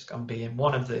 it's going to be in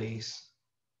one of these,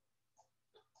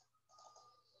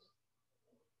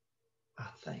 I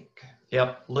think.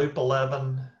 Yep, Loop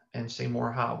 11 and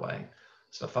Seymour Highway.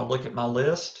 So if I look at my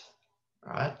list,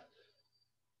 all right,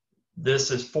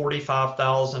 this is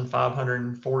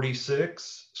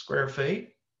 45,546 square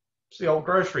feet. It's the old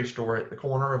grocery store at the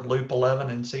corner of Loop 11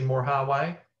 and Seymour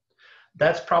Highway.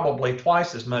 That's probably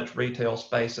twice as much retail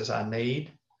space as I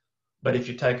need. But if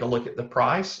you take a look at the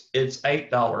price, it's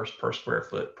 $8 per square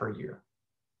foot per year.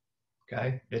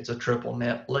 Okay, it's a triple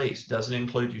net lease. Doesn't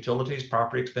include utilities,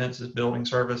 property expenses, building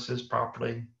services,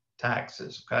 property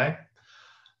taxes, okay?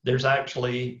 There's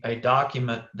actually a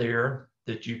document there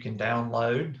that you can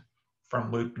download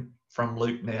from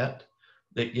LoopNet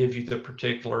that gives you the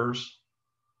particulars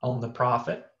on the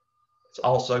profit. It's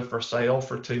also for sale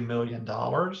for $2 million,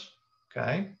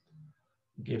 okay?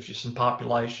 Gives you some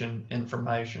population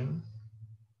information,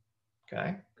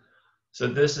 okay? So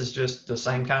this is just the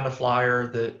same kind of flyer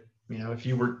that, you know, if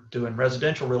you were doing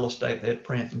residential real estate, they'd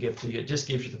print and give to you. It just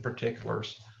gives you the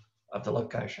particulars of the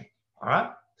location, all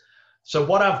right? So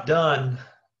what I've done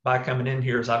by coming in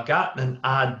here is I've gotten an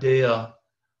idea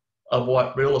of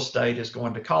what real estate is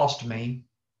going to cost me.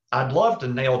 I'd love to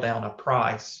nail down a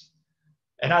price,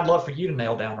 and I'd love for you to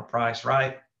nail down a price,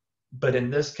 right? But in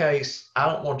this case, I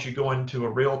don't want you going to a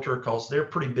realtor because they're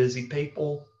pretty busy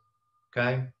people,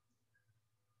 okay?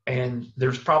 And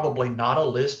there's probably not a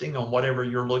listing on whatever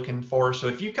you're looking for. So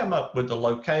if you come up with the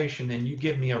location and you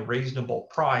give me a reasonable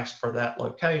price for that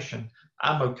location,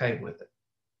 I'm okay with it,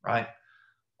 right?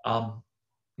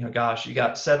 You know, gosh, you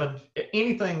got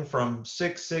anything from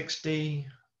 $660,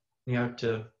 you know,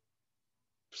 to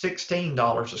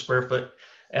 $16 a square foot.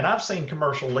 And I've seen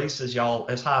commercial leases, y'all,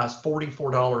 as high as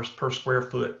 $44 per square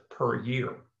foot per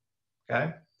year,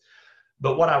 okay?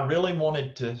 But what I really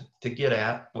wanted to get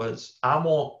at was I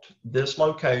want this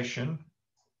location,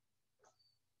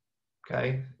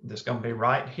 okay? This is going to be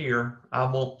right here. I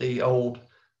want the old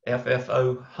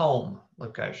FFO home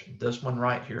location, this one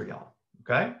right here, y'all,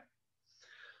 okay?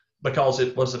 Because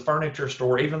it was a furniture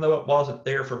store, even though it wasn't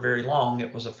there for very long,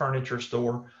 it was a furniture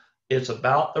store. It's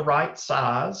about the right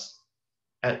size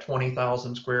at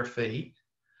 20,000 square feet.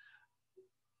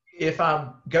 If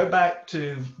I go back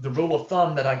to the rule of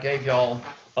thumb that I gave y'all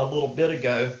a little bit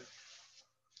ago,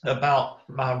 about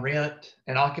my rent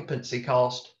and occupancy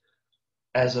cost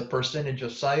as a percentage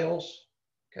of sales.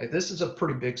 Okay, this is a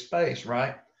pretty big space,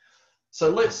 right? So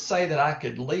let's say that I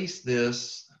could lease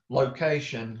this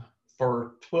location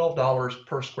for $12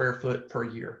 per square foot per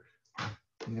year.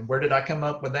 And where did I come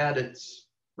up with that? It's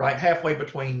right halfway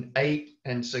between 8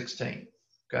 and 16,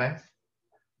 okay?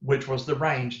 Which was the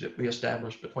range that we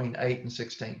established, between 8 and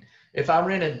 16. If I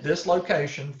rented this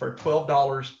location for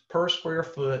 $12 per square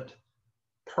foot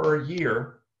per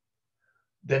year,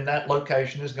 then that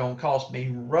location is going to cost me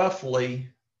roughly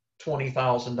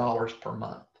 $20,000 per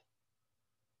month.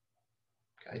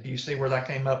 Okay, do you see where that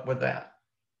came up with that?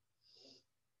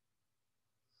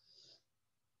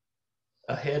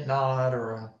 A head nod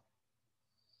or a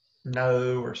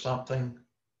no or something?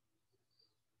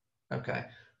 Okay,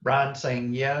 Brian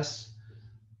saying yes.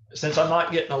 Since I'm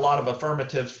not getting a lot of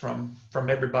affirmatives from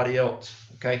everybody else,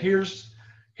 okay, here's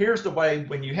the way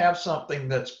when you have something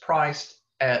that's priced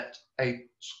at a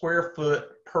square foot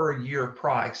per year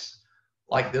price,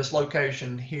 like this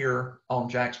location here on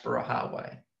Jacksboro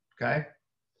Highway, okay?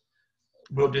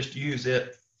 We'll just use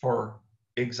it for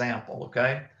example,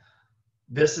 okay?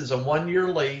 This is a 1-year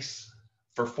lease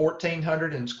for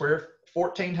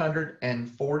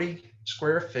 1,440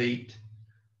 square feet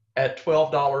at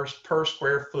 $12 per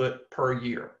square foot per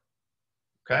year,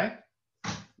 okay?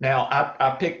 Now,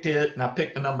 I picked it, and I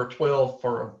picked the number 12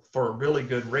 for a really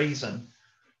good reason.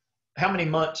 How many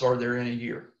months are there in a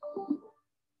year?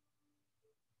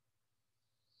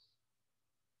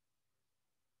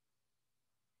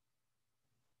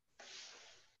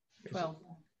 12.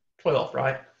 12,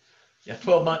 right? Yeah,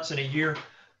 12 months in a year.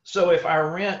 So if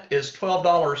our rent is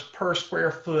 $12 per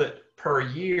square foot per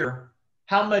year,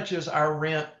 how much is our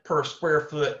rent per square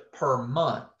foot per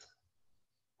month?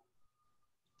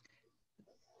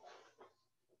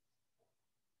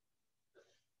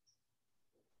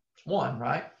 It's 1,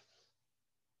 right?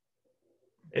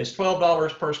 It's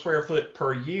 $12 per square foot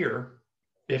per year.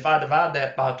 If I divide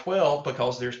that by 12,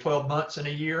 because there's 12 months in a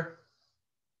year,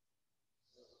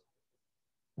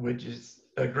 would you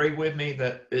agree with me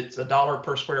that it's $1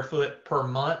 per square foot per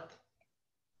month?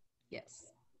 Yes.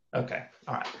 Okay,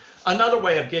 all right. Another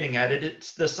way of getting at it,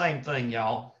 it's the same thing,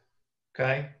 y'all,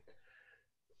 okay?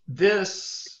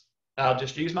 This, I'll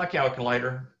just use my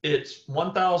calculator. It's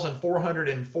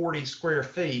 1,440 square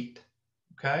feet,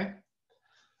 okay?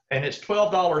 And it's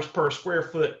 $12 per square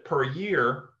foot per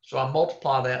year. So I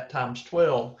multiply that times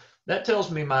 12. That tells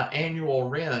me my annual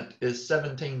rent is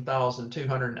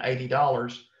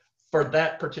 $17,280 for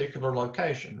that particular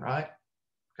location, right?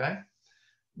 Okay.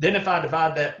 Then if I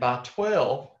divide that by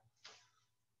 12,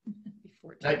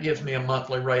 that gives me a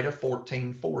monthly rate of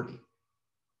 $1,440.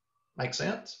 Make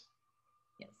sense?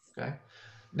 Yes. Okay.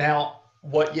 Now,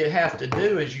 what you have to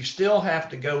do is you still have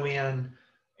to go in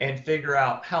and figure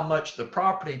out how much the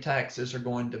property taxes are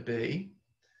going to be.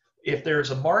 If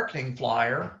there's a marketing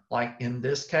flyer, like in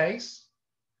this case,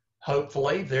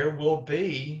 hopefully there will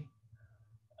be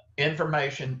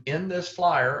information in this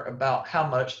flyer about how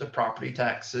much the property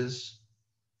taxes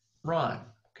run,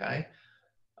 okay?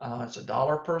 It's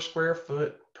 $1 per square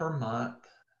foot per month.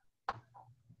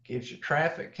 Gives you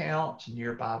traffic counts,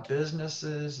 nearby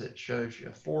businesses. It shows you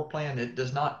a floor plan. It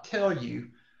does not tell you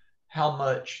how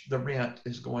much the rent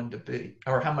is going to be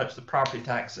or how much the property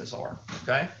taxes are,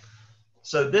 okay?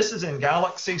 So this is in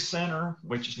Galaxy Center,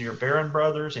 which is near Barron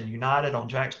Brothers and United on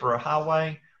Jacksboro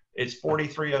Highway. It's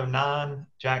 4309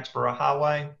 Jacksboro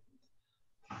Highway.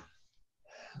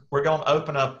 We're going to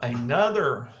open up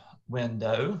another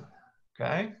window,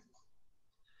 okay?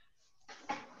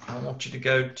 I want you to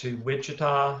go to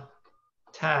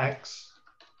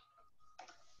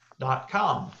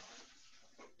wichitatax.com.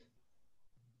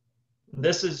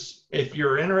 This is, if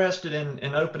you're interested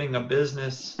in opening a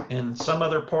business in some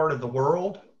other part of the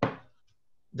world,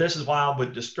 this is why I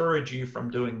would discourage you from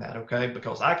doing that, okay?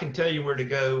 Because I can tell you where to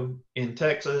go in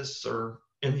Texas or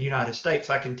in the United States.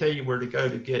 I can tell you where to go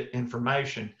to get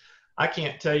information. I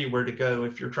can't tell you where to go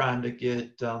if you're trying to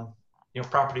get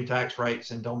property tax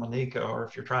rates in Dominica, or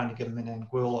if you're trying to get them in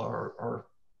Anguilla or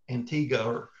Antigua,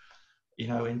 or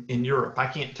in Europe. I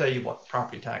can't tell you what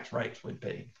property tax rates would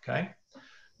be, okay?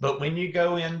 But when you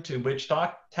go into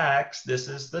Wichita Tax, this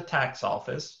is the tax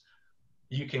office.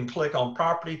 You can click on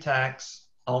property tax,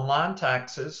 online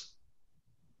taxes.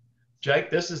 Jake,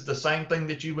 this is the same thing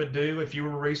that you would do if you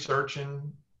were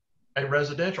researching a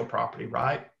residential property,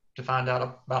 right? To find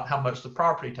out about how much the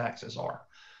property taxes are.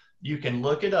 You can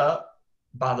look it up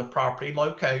by the property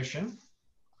location.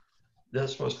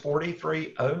 This was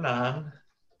 4309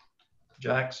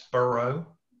 Jacksboro.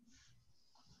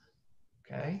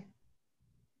 Okay.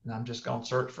 And I'm just going to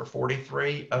search for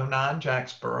 4309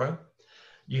 Jacksboro.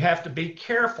 You have to be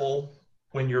careful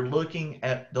when you're looking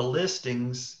at the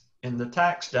listings in the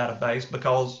tax database,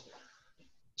 because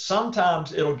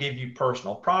sometimes it'll give you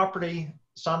personal property,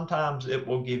 sometimes it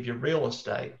will give you real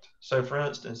estate. So for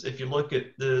instance, if you look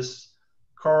at this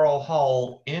Carl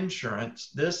Hall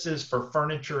Insurance, this is for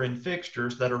furniture and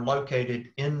fixtures that are located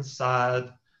inside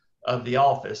of the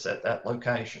office at that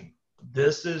location.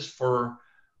 This is for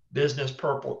business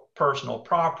personal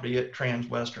property at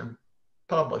Transwestern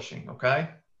Publishing, okay?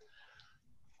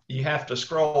 You have to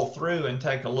scroll through and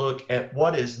take a look at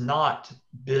what is not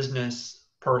business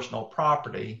personal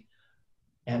property,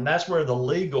 and that's where the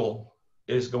legal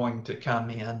is going to come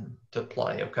in to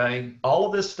play, okay? All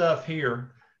of this stuff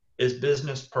here is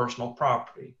business personal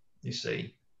property. You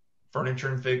see, furniture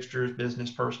and fixtures,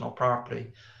 business personal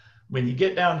property. When you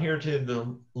get down here to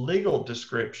the legal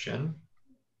description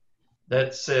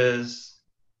that says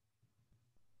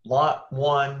Lot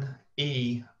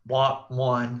 1E, Block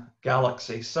 1,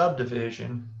 Galaxy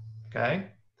Subdivision, okay?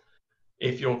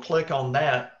 If you'll click on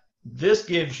that, this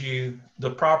gives you the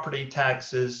property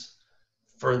taxes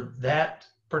for that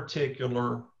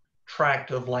particular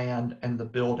tract of land and the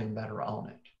building that are on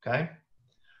it, okay?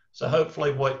 So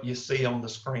hopefully what you see on the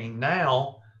screen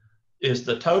now is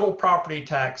the total property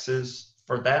taxes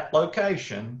for that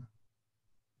location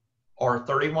are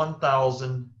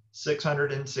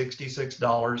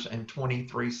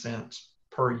 $31,666.23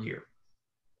 per year.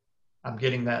 I'm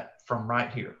getting that from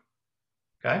right here,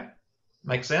 okay?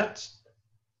 Make sense?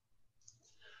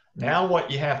 Now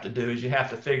what you have to do is you have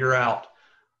to figure out,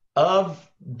 of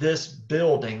this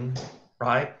building,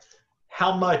 right,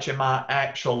 how much am I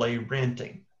actually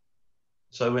renting?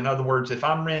 So in other words, if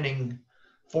I'm renting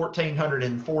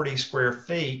 1,440 square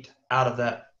feet out of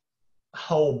that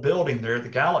whole building there, the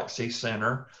Galaxy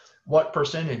Center, what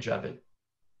percentage of it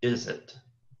is it,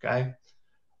 okay?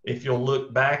 If you'll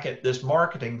look back at this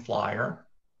marketing flyer,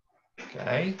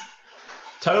 okay,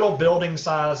 total building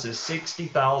size is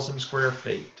 60,000 square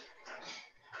feet,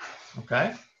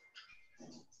 okay?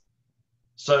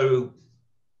 So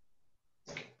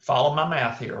follow my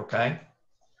math here, okay?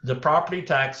 The property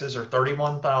taxes are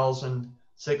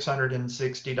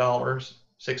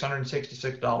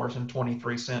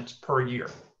 $31,666.23 per year.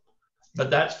 But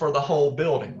that's for the whole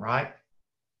building, right?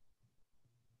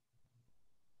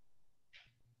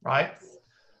 Right?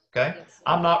 Okay.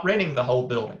 I'm not renting the whole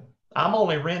building. I'm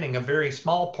only renting a very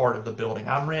small part of the building.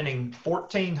 I'm renting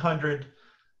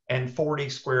 1,440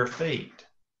 square feet.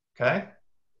 Okay.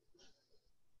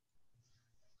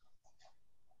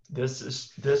 This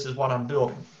is what I'm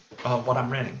building, what I'm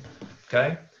renting.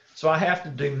 Okay. So I have to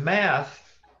do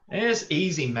math, and it's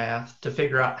easy math to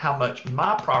figure out how much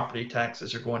my property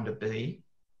taxes are going to be.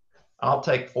 I'll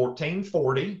take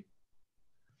 1,440,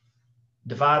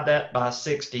 divide that by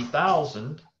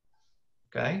 60,000.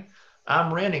 Okay.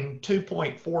 I'm renting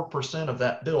 2.4% of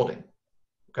that building.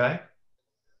 Okay.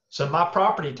 So my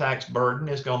property tax burden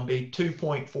is going to be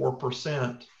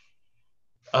 2.4%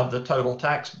 of the total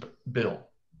tax bill.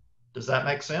 Does that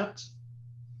make sense?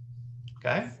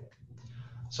 Okay.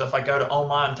 So if I go to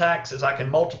online taxes, I can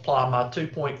multiply my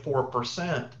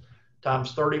 2.4%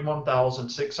 times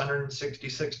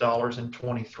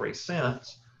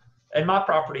 $31,666.23. And my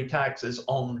property taxes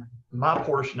on my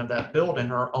portion of that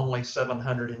building are only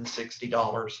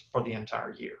 $760 for the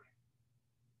entire year.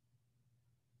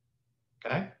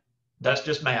 Okay. That's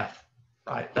just math,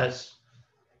 right? That's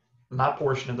my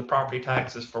portion of the property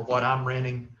taxes for what I'm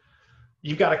renting.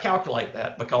 You've got to calculate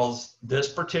that because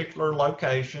this particular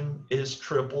location is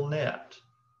triple net,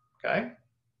 okay?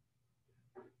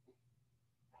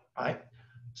 All right,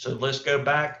 so let's go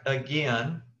back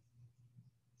again.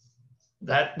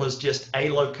 That was just a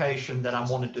location that I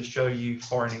wanted to show you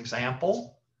for an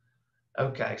example.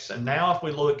 Okay, so now if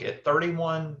we look at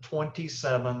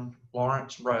 3127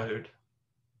 Lawrence Road,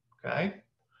 okay,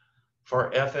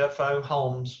 for FFO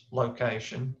Homes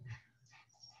location,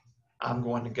 I'm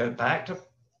going to go back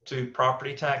to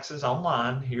property taxes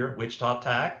online here at Wichita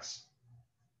Tax.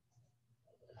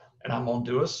 And I'm going to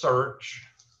do a search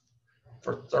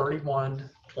for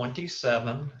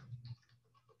 3127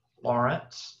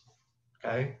 Lawrence.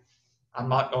 Okay. I'm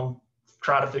not going to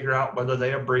try to figure out whether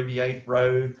they abbreviate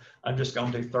road. I'm just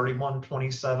going to do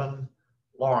 3127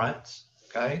 Lawrence.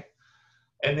 Okay.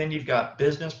 And then you've got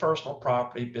business personal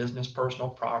property,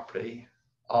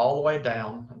 all the way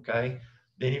down. Okay.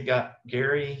 Then you've got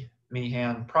Gary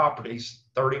Meehan Properties,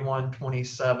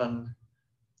 3127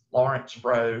 Lawrence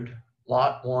Road,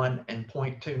 Lot 1 and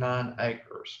 0.29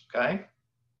 acres, okay?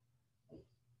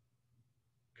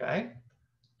 Okay,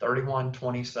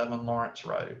 3127 Lawrence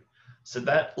Road. So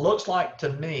that looks like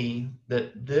to me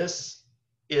that this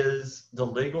is the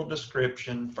legal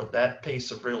description for that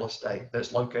piece of real estate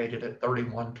that's located at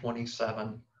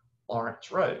 3127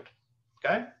 Lawrence Road,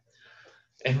 okay?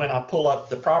 And when I pull up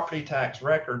the property tax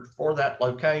record for that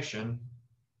location,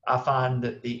 I find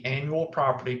that the annual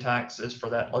property taxes for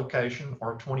that location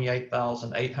are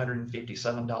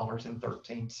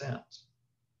 $28,857.13.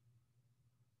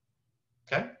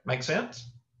 Okay, make sense?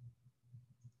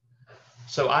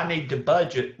 So I need to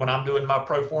budget when I'm doing my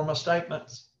pro forma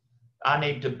statements. I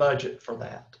need to budget for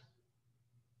that.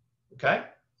 Okay?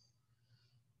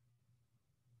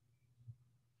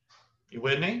 You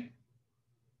with me?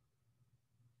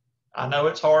 I know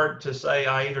it's hard to say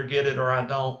I either get it or I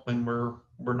don't when we're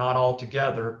not all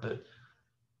together, but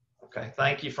okay,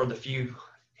 thank you for the few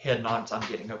head nods I'm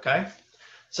getting, okay?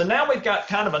 So now we've got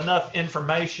kind of enough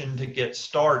information to get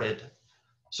started.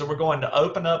 So we're going to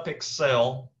open up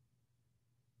Excel,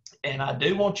 and I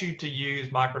do want you to use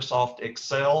Microsoft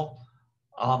Excel.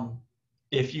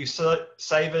 If you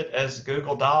save it as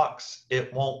Google Docs,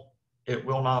 it will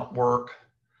not work.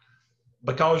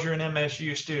 Because you're an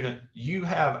MSU student, you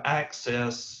have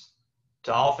access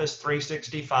to Office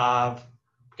 365.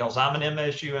 Because I'm an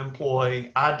MSU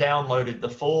employee, I downloaded the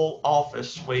full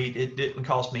Office suite. It didn't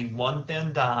cost me one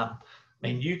thin dime. I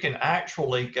mean, you can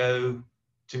actually go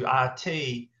to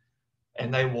IT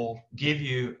and they will give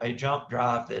you a jump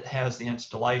drive that has the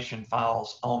installation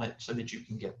files on it so that you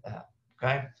can get that,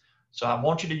 okay? So I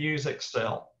want you to use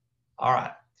Excel. All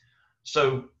right,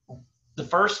 so the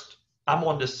first, I'm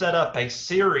going to set up a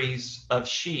series of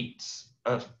sheets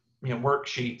of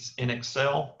worksheets in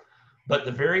Excel, but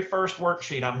the very first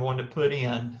worksheet I'm going to put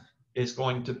in is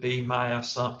going to be my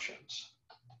assumptions,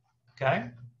 okay?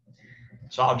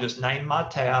 So I'll just name my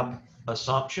tab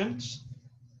Assumptions.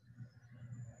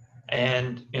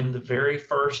 And in the very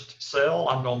first cell,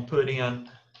 I'm going to put in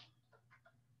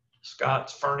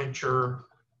Scott's Furniture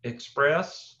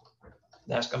Express.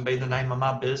 That's going to be the name of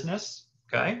my business,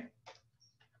 okay?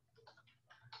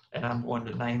 And I'm going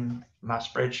to name my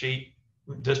spreadsheet.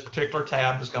 This particular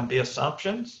tab is going to be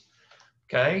Assumptions,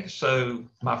 okay? So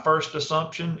my first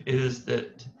assumption is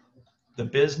that the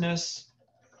business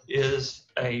is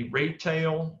a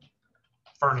retail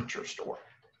furniture store,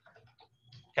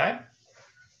 okay?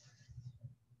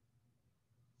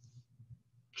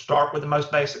 Start with the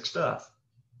most basic stuff,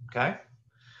 okay?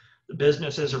 The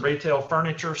business is a retail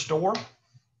furniture store.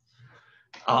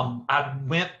 I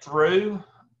went through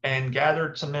and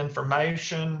gathered some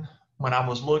information when I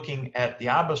was looking at the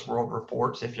IBIS World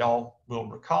reports, if y'all will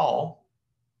recall.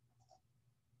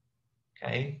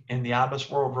 Okay, in the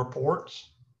IBIS World reports,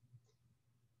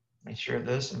 let me share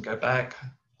this and go back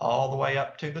all the way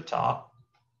up to the top.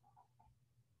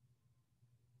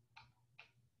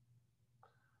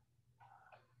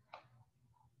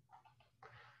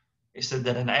 It said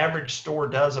that an average store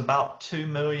does about $2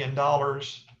 million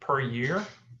per year.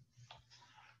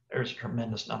 There's a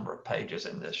tremendous number of pages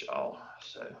in this, y'all.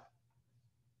 So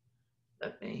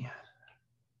let me,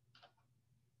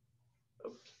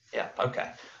 yeah,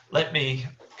 okay. Let me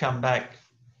come back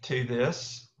to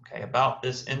this, okay, about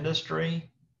this industry.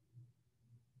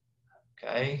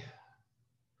 Okay,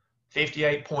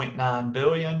 58.9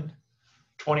 billion,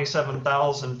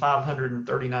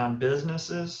 27,539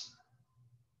 businesses.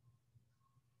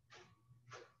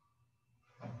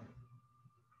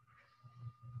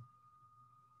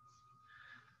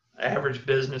 Average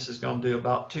business is going to do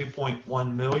about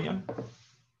 2.1 million.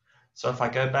 So if I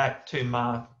go back to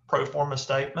my pro forma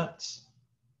statements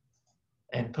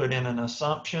and put in an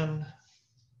assumption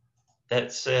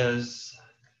that says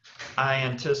I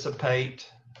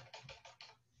anticipate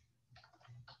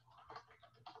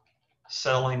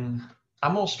selling,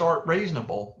 I'm going to start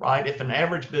reasonable, right? If an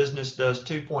average business does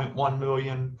 2.1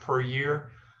 million per year,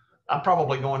 I'm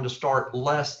probably going to start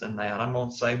less than that. I'm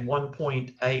going to say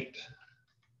 1.8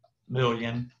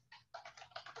 million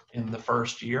in the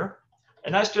first year.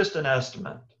 And that's just an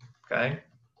estimate, okay?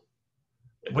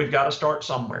 We've got to start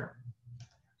somewhere.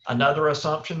 Another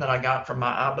assumption that I got from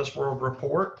my IBIS World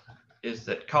report is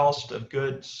that cost of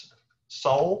goods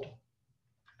sold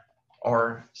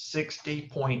are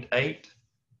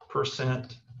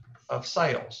 60.8% of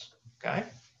sales, okay?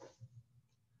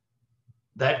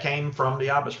 That came from the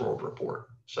IBIS World report.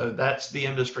 So that's the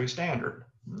industry standard.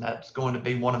 That's going to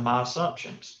be one of my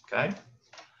assumptions, okay?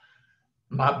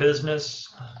 My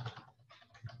business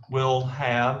will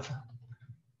have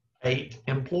 8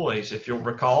 employees. If you'll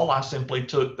recall, I simply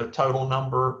took the total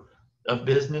number of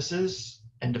businesses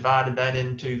and divided that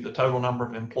into the total number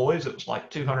of employees. It was like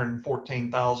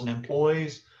 214,000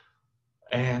 employees.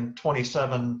 and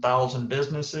 27,000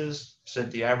 businesses,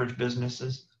 said the average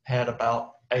businesses had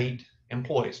about 8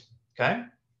 employees, okay?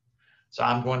 So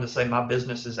I'm going to say my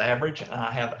business is average and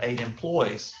I have 8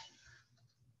 employees.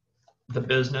 The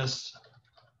business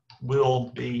will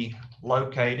be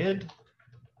located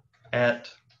at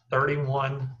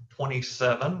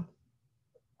 3127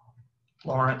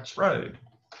 Lawrence Road,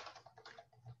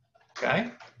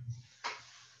 okay?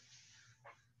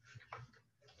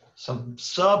 Some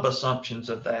sub-assumptions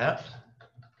of that.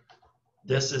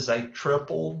 This is a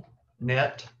triple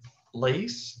net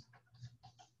lease,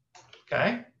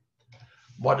 okay?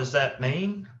 What does that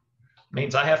mean? It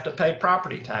means I have to pay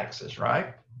property taxes,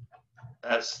 right?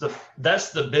 That's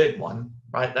the big one,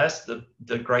 right? That's the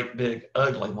great big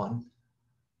ugly one.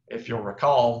 If you'll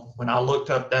recall, when I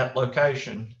looked up that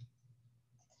location,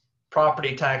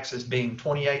 property taxes being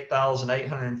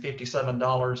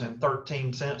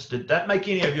 $28,857.13. Did that make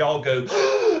any of y'all go,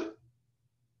 did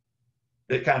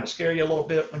it kind of scare you a little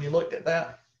bit when you looked at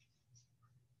that?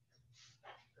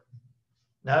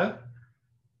 No?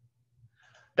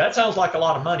 That sounds like a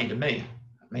lot of money to me.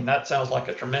 I mean, that sounds like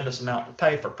a tremendous amount to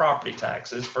pay for property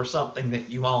taxes for something that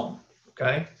you own,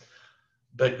 okay?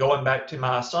 But going back to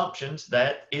my assumptions,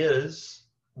 that is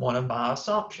one of my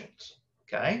assumptions,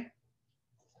 okay?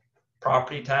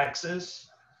 Property taxes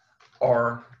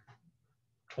are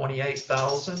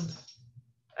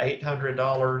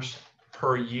 $28,800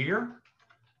 per year.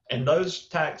 And those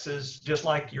taxes, just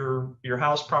like your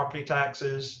house property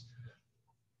taxes,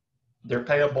 they're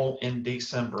payable in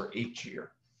December each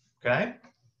year, okay?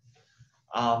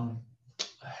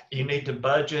 You need to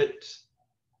budget.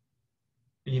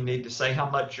 You need to say how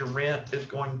much your rent is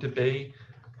going to be.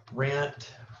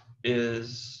 Rent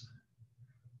is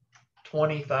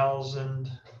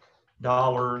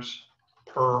 $20,000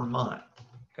 per month,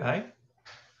 okay?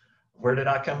 Where did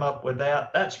I come up with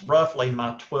that? That's roughly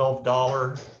my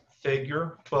 $12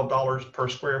 figure, $12 per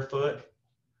square foot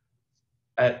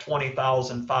at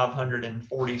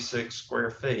 20,546 square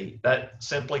feet. That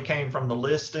simply came from the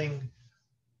listing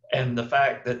and the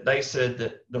fact that they said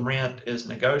that the rent is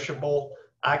negotiable.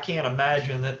 I can't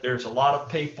imagine that there's a lot of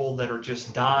people that are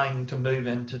just dying to move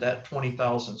into that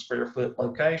 20,000 square foot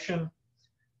location.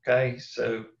 Okay,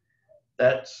 so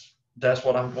that's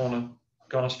what I'm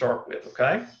gonna start with.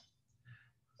 Okay.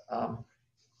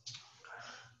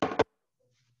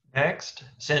 Next,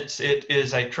 since it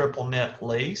is a triple net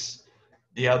lease,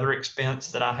 the other expense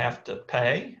that I have to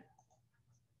pay,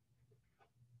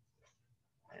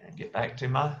 and get back to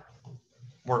my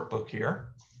workbook here,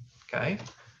 okay,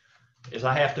 is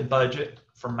I have to budget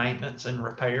for maintenance and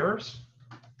repairs.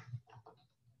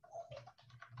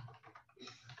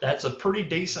 That's a pretty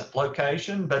decent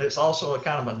location, but it's also a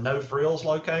kind of a no-frills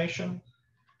location.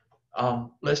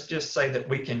 Let's just say that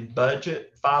we can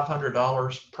budget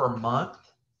 $500 per month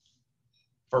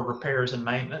for repairs and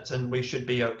maintenance, and we should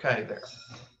be okay there,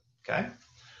 okay?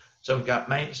 So we've got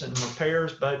maintenance and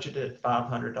repairs budgeted at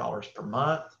 $500 per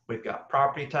month. We've got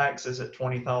property taxes at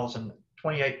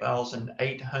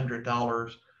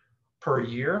 $28,800 per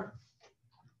year.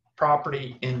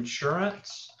 Property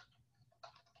insurance,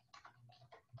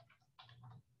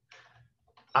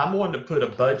 I'm going to put a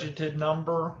budgeted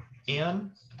number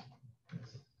in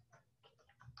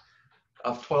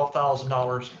of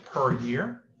 $12,000 per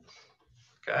year.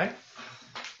 Okay.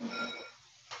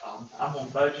 I'm going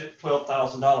to budget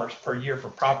 $12,000 per year for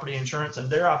property insurance,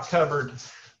 and there I've covered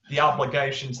the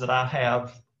obligations that I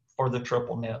have for the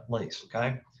triple net lease.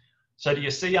 Okay. So do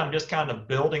you see I'm just kind of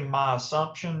building my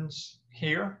assumptions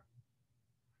here?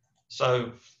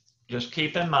 So just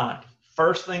keep in mind,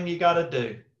 first thing you got to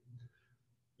do,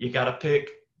 you got to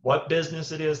pick what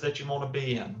business it is that you want to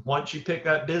be in. Once you pick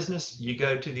that business, you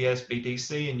go to the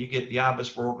SBDC and you get the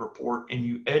IBIS World Report and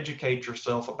you educate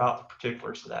yourself about the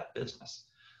particulars of that business.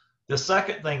 The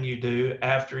second thing you do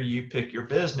after you pick your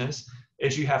business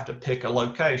is you have to pick a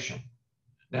location.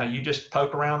 Now you just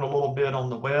poke around a little bit on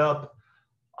the web.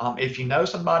 If you know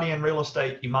somebody in real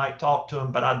estate, you might talk to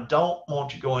them, but I don't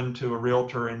want you going to a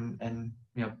realtor and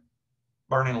you know,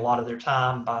 burning a lot of their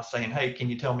time by saying, hey, can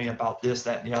you tell me about this,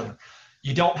 that, and the other?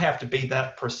 You don't have to be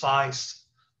that precise.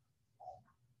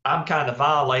 I'm kind of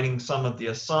violating some of the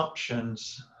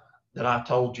assumptions that I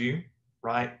told you,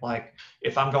 right? Like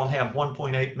if I'm going to have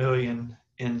 1.8 million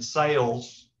in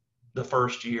sales the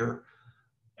first year,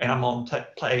 and I'm going to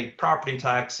pay property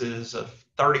taxes of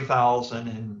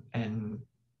 30,000 and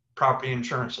property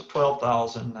insurance of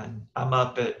 12,000, and I'm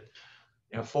up at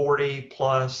 40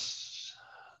 plus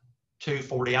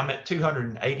 240. I'm at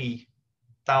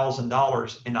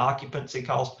 $280,000 in occupancy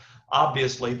cost.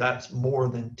 Obviously, that's more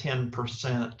than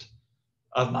 10%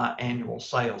 of my annual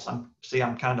sales. I'm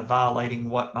kind of violating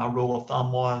what my rule of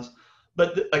thumb was.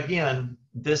 But again,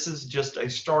 this is just a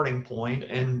starting point,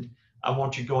 and I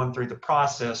want you going through the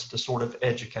process to sort of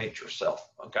educate yourself,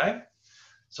 okay?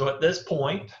 So at this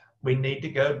point, we need to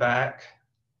go back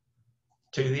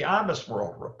to the IBIS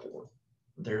World Report.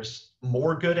 There's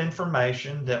more good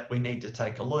information that we need to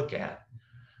take a look at.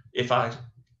 If I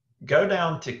go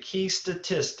down to key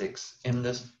statistics in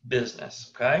this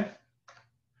business, okay,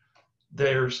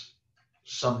 there's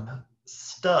some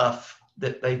stuff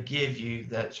that they give you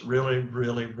that's really,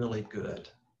 really, really good.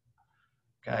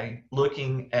 Okay,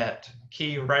 looking at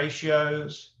key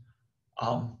ratios,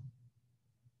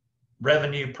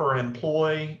 revenue per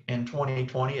employee in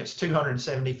 2020, it's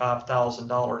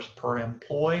 $275,000 per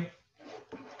employee.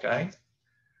 Okay,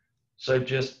 so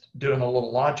just doing a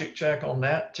little logic check on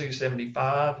that,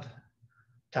 275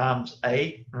 times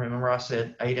 8. Remember I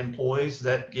said 8 employees,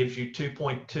 that gives you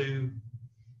 $2.2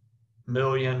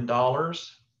 million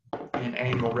in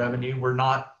annual revenue. We're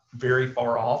not very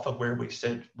far off of where we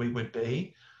said we would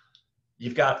be.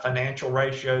 You've got financial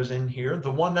ratios in here.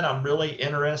 The one that I'm really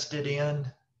interested in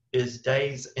is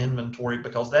days inventory,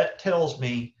 because that tells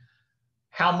me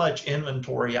how much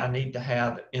inventory I need to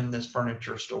have in this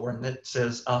furniture store, and it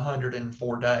says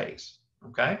 104 days,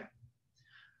 okay?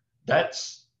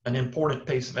 That's an important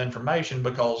piece of information,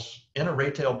 because in a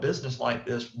retail business like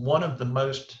this, one of the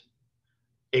most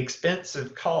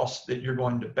expensive costs that you're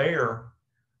going to bear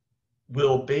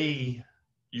will be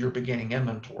your beginning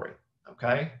inventory,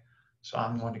 okay? So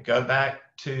I'm going to go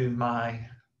back to my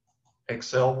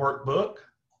Excel workbook,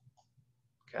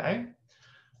 okay,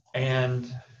 and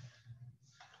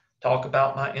talk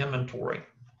about my inventory.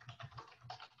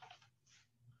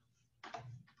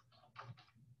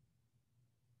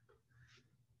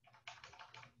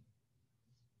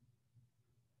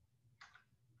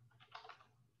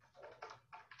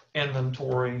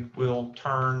 Inventory will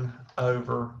turn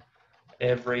over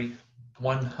every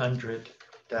 100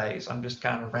 days. I'm just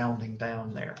kind of rounding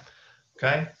down there,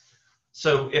 okay?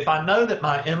 So if I know that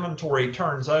my inventory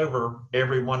turns over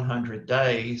every 100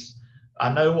 days,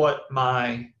 I know what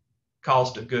my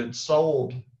cost of goods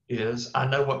sold is, I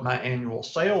know what my annual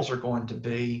sales are going to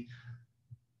be,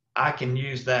 I can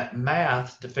use that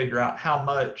math to figure out how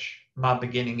much my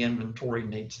beginning inventory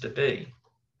needs to be.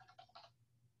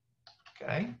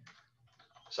 Okay,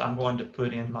 so I'm going to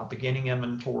put in my beginning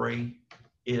inventory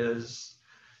is,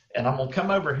 and I'm going to come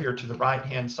over here to the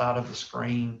right-hand side of the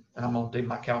screen, and I'm going to do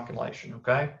my calculation,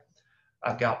 okay?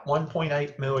 I've got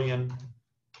 1.8 million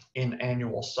in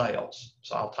annual sales,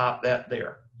 so I'll type that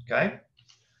there, okay?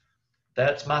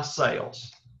 That's my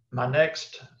sales. My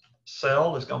next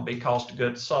cell is going to be cost of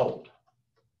goods sold.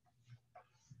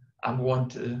 I'm going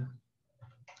to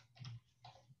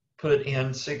put in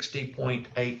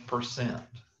 60.8%,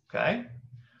 okay?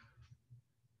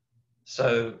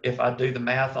 So if I do the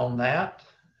math on that,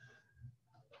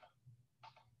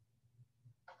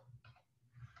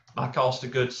 my cost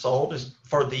of goods sold is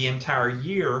for the entire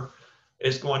year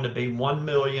is going to be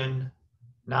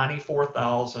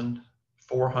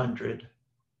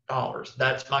 $1,094,400.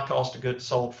 That's my cost of goods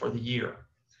sold for the year.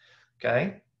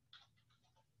 Okay.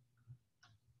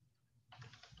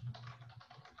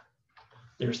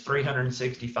 There's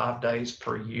 365 days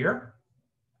per year.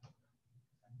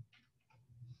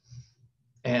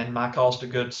 And my cost of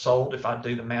goods sold, if I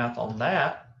do the math on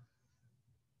that,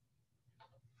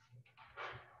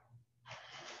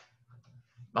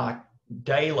 my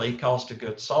daily cost of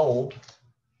goods sold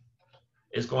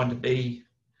is going to be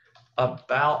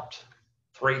about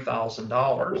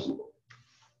 $3,000.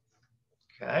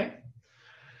 Okay.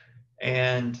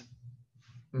 And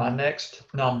my next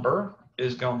number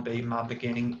is going to be my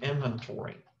beginning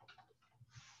inventory.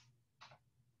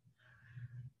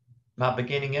 My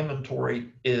beginning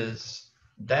inventory is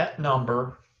that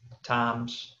number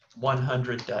times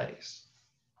 100 days.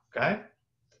 Okay.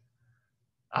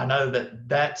 I know that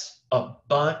that's a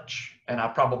bunch, and I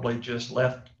probably just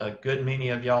left a good many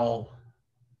of y'all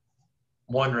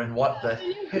wondering what the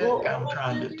heck I'm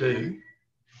trying to do.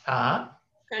 Huh?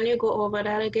 Can you go over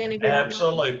that again? If you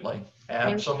Absolutely.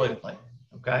 Absolutely.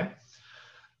 Okay.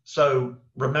 So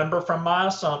remember from my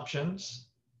assumptions,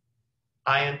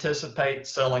 I anticipate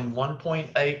selling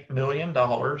 $1.8 million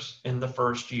in the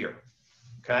first year.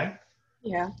 Okay.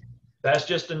 Yeah. That's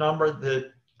just a number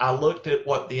that I looked at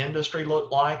what the industry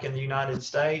looked like in the United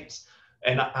States,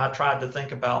 and I tried to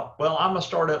think about, well, I'm a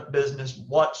startup business.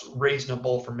 What's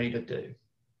reasonable for me to do?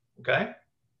 Okay.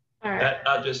 All right. That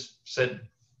I just said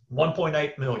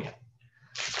 1.8 million.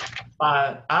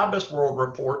 My IBIS World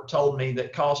Report told me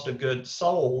that cost of goods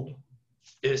sold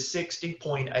is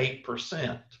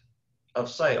 60.8%. of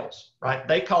sales, right?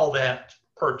 They call that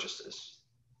purchases.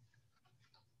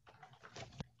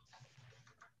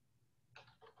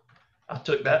 I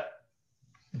took that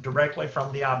directly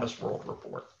from the IBIS World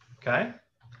Report, okay?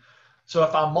 So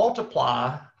if I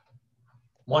multiply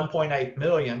 1.8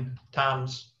 million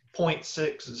times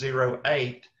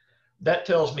 0.608, that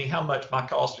tells me how much my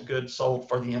cost of goods sold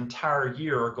for the entire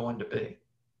year are going to be,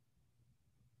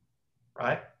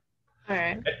 right? All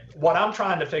right. What I'm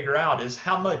trying to figure out is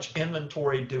how much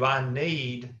inventory do I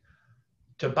need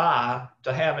to buy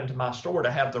to have into my store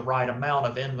to have the right amount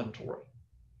of inventory,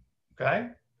 okay?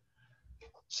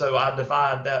 So I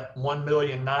divide that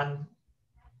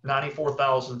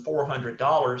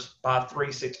 $1,094,400 by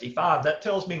 365. That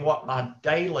tells me what my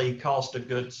daily cost of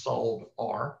goods sold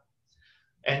are.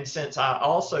 And since I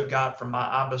also got from my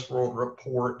IBIS World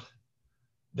Report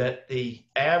that the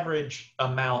average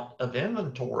amount of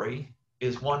inventory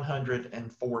is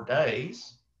 104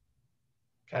 days,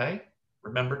 okay?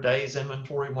 Remember days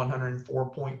inventory,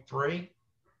 104.3.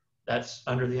 That's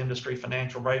under the industry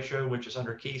financial ratio, which is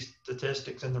under key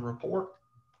statistics in the report,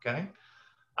 okay?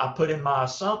 I put in my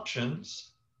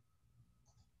assumptions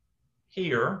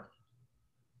here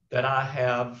that I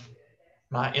have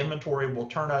my inventory will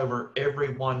turn over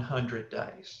every 100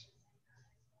 days,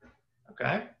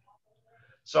 okay?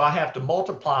 So I have to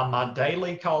multiply my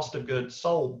daily cost of goods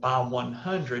sold by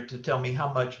 100 to tell me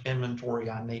how much inventory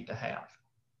I need to have.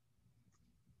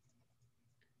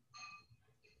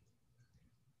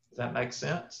 Does that make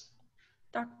sense?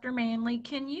 Dr. Manley,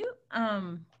 can you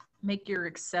make your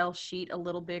Excel sheet a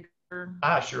little bigger?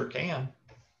 I sure can.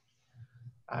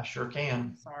 I sure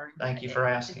can. Sorry. Thank you for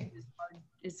asking.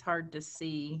 It's hard to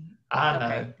see. I know.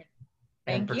 Okay.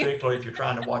 And Thank you. particularly if you're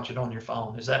trying to watch it on your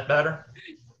phone. Is that better?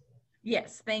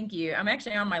 Yes, thank you. I'm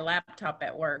actually on my laptop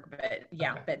at work, but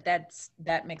yeah, Okay. but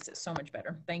that makes it so much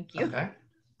better. Thank you. Okay.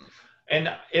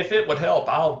 And if it would help,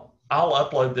 I'll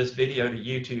upload this video to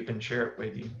YouTube and share it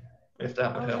with you, if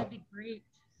that would help. That'd be great.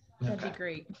 That'd be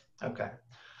great. Okay.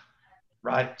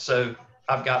 Right. So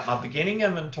I've got my beginning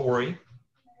inventory.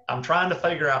 I'm trying to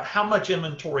figure out how much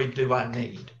inventory do I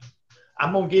need.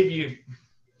 I'm going to give you,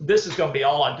 this is going to be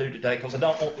all I do today because I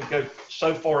don't want to go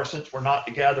so far since we're not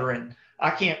together, and I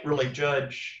can't really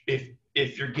judge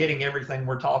if you're getting everything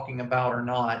we're talking about or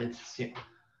not.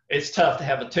 It's tough to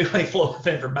have a two-way flow of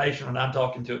information when I'm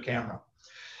talking to a camera.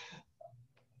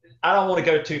 I don't want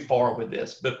to go too far with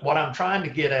this, but what I'm trying to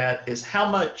get at is how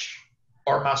much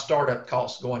are my startup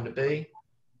costs going to be?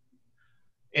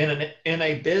 In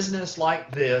a business like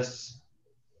this,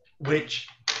 which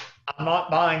I'm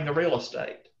not buying the real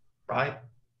estate, right?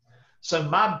 So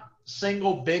my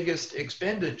single biggest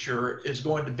expenditure is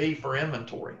going to be for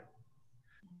inventory.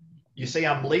 You see,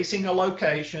 I'm leasing a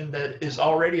location that is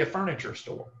already a furniture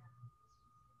store,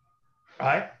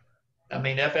 right? I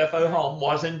mean, FFO Home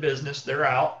was in business, they're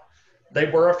out. They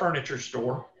were a furniture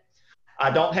store.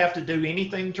 I don't have to do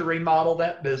anything to remodel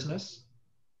that business.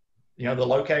 You know, the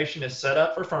location is set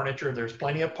up for furniture. There's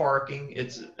plenty of parking.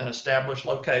 It's an established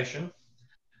location.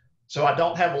 So I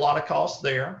don't have a lot of costs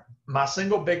there. My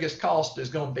single biggest cost is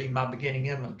going to be my beginning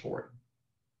inventory.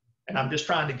 And I'm just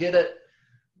trying to get at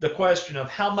the question of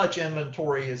how much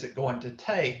inventory is it going to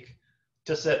take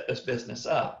to set this business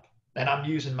up? And I'm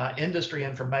using my industry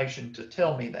information to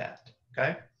tell me that,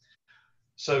 okay?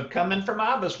 So coming from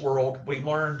IBIS World, we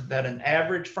learned that an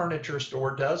average furniture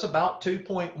store does about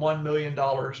 $2.1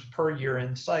 million per year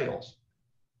in sales.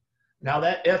 Now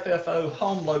that FFO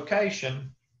Home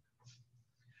location,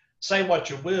 say what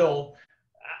you will,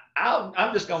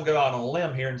 I'm just going to go out on a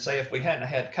limb here and say if we hadn't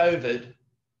had COVID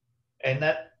and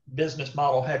that business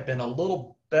model had been a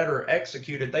little better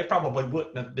executed, they probably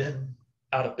wouldn't have been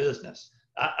out of business.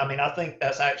 I mean, I think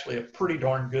that's actually a pretty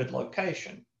darn good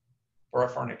location for a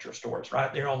furniture store. It's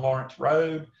right there on Lawrence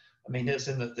Road. I mean, it's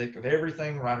in the thick of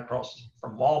everything, right across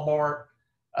from Walmart.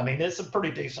 I mean, it's a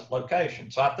pretty decent location.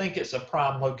 So I think it's a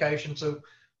prime location. So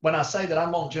when I say that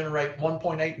I'm going to generate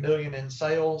 1.8 million in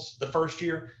sales the first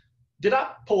year, did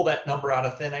I pull that number out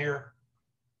of thin air?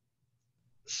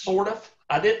 Sort of.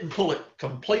 I didn't pull it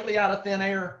completely out of thin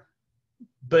air,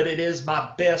 but it is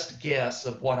my best guess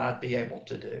of what I'd be able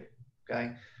to do.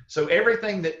 Okay. So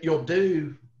everything that you'll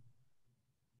do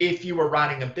if you were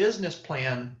writing a business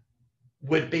plan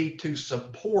would be to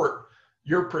support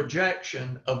your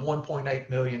projection of 1.8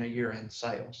 million a year in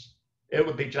sales. It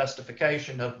would be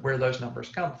justification of where those numbers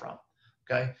come from,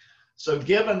 okay? So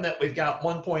given that we've got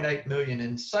 1.8 million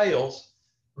in sales,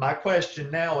 my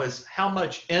question now is how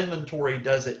much inventory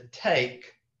does it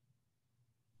take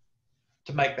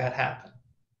to make that happen,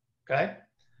 okay?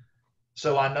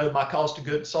 So I know my cost of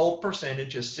goods sold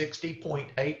percentage is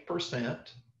 60.8%.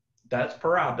 That's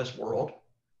per IBIS World.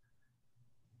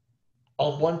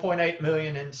 On 1.8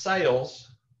 million in sales,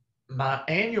 my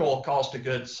annual cost of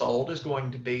goods sold is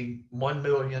going to be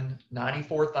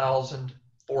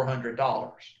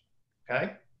 $1,094,400.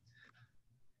 Okay.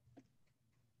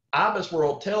 IBIS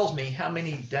World tells me how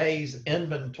many days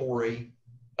inventory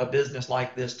a business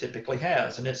like this typically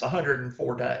has, and it's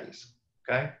 104 days.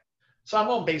 Okay. So I'm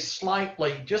going to be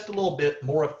slightly, just a little bit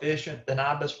more efficient than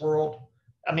IBIS World.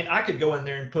 I mean, I could go in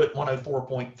there and put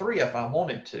 104.3 if I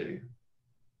wanted to,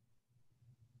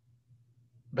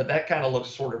 but that kind of looks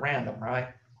sort of random, right?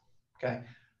 Okay.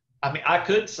 I mean, I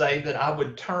could say that I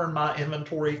would turn my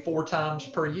inventory 4 times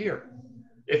per year.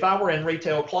 If I were in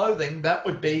retail clothing, that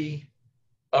would be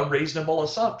a reasonable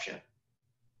assumption.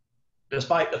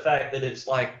 Despite the fact that it's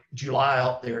like July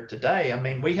out there today, I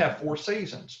mean, we have 4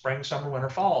 seasons, spring, summer, winter,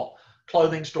 fall.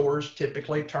 Clothing stores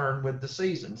typically turn with the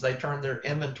seasons. They turn their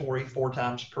inventory 4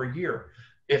 times per year.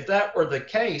 If that were the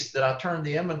case, that I turn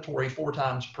the inventory 4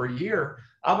 times per year,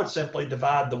 I would simply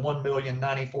divide the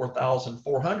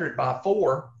 1,094,400 by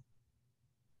 4,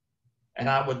 and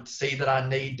I would see that I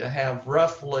need to have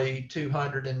roughly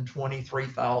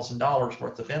 $223,000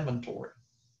 worth of inventory,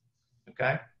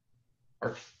 okay?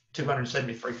 Or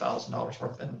 $273,000 worth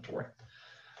of inventory.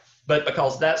 But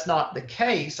because that's not the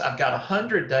case, I've got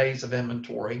 100 days of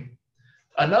inventory.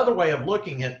 Another way of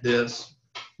looking at this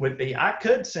would be, I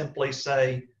could simply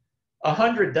say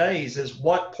 100 days is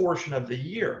what portion of the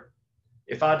year?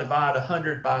 If I divide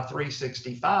 100 by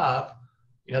 365,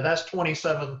 you know, that's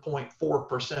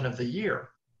 27.4% of the year,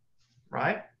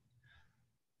 right?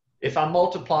 If I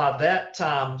multiply that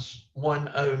times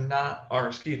 109, or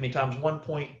excuse me, times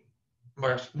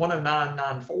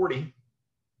 109,940,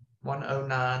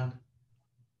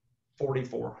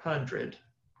 109,400,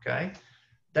 okay?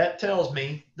 That tells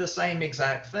me the same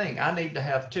exact thing. I need to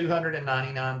have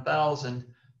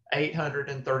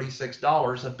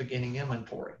 $299,836 of beginning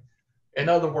inventory. In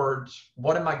other words,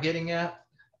 what am I getting at?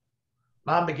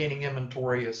 My beginning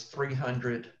inventory is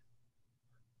 $300,000,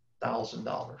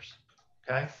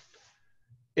 okay?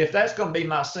 If that's going to be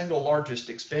my single largest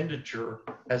expenditure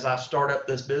as I start up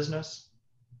this business,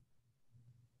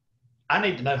 I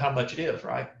need to know how much it is,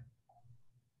 right?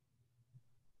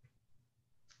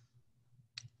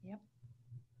 Yep.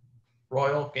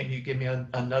 Royal, can you give me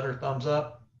another thumbs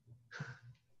up?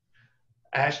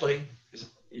 Ashley,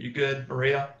 you good?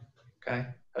 Maria? Okay.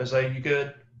 Jose, you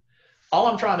good? All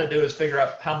I'm trying to do is figure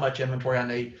out how much inventory I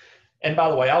need. And by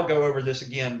the way, I'll go over this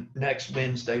again next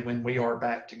Wednesday when we are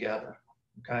back together.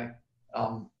 Okay.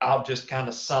 I'll just kind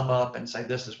of sum up and say,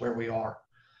 this is where we are.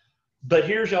 But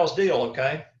here's y'all's deal.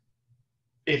 Okay.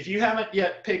 If you haven't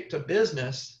yet picked a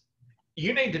business,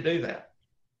 you need to do that.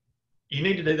 You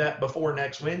need to do that before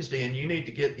next Wednesday, and you need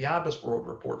to get the IBIS World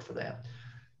report for that.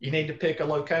 You need to pick a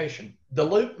location. The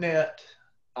LoopNet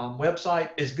website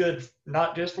is good,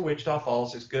 not just for Wichita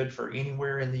Falls, it's good for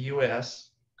anywhere in the US,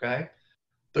 okay?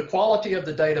 The quality of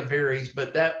the data varies,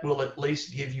 but that will at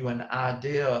least give you an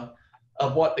idea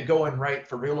of what the going rate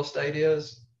for real estate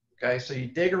is. Okay, so you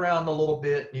dig around a little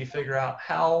bit and you figure out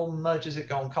how much is it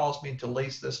going to cost me to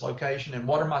lease this location and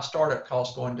what are my startup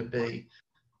costs going to be?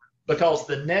 Because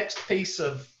the next piece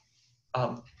of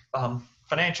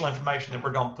financial information that we're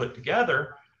going to put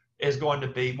together is going to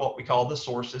be what we call the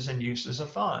sources and uses of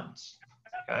funds.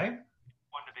 Okay.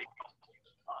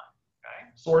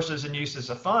 Sources and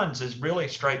uses of funds is really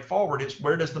straightforward. It's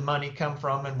where does the money come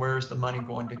from and where is the money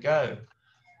going to go?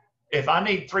 If I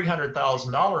need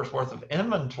 $300,000 worth of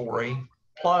inventory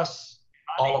plus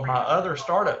all of my other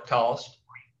startup costs,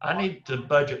 I need to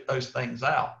budget those things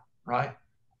out, right?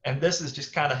 And this is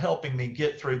just kind of helping me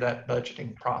get through that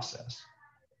budgeting process.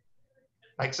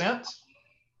 Make sense?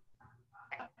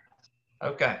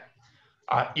 Okay.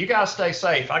 All right, you guys stay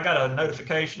safe. I got a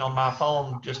notification on my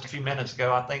phone just a few minutes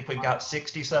ago. I think we've got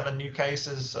 67 new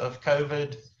cases of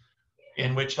COVID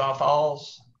in Wichita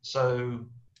Falls. So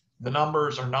the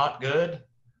numbers are not good.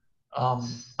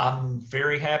 I'm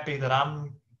very happy that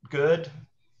I'm good.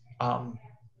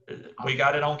 We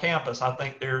got it on campus. I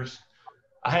think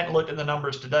I hadn't looked at the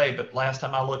numbers today, but last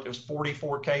time I looked, it was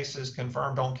 44 cases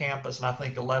confirmed on campus, and I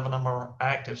think 11 of them are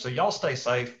active. So y'all stay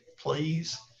safe,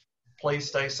 please. Please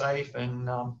stay safe. And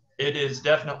it is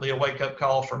definitely a wake-up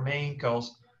call for me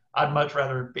because I'd much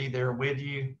rather be there with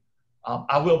you.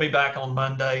 I will be back on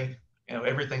Monday. You know,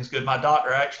 everything's good. My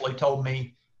doctor actually told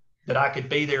me that I could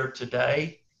be there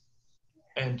today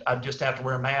and I'd just have to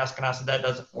wear a mask. And I said, that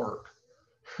doesn't work.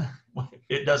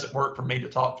 It doesn't work for me to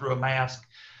talk through a mask.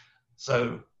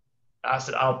 So I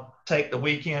said, I'll take the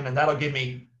weekend and that'll give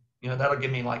me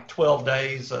like 12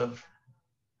 days of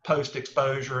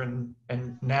post-exposure,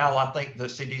 and now I think the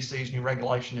CDC's new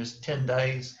regulation is 10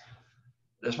 days.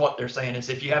 That's what they're saying, is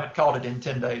if you haven't caught it in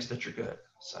 10 days that you're good.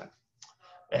 So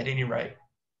at any rate,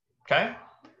 okay?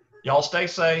 Y'all stay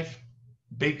safe,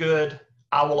 be good.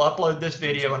 I will upload this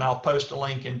video and I'll post a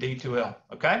link in D2L,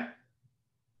 okay?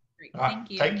 Great. All right,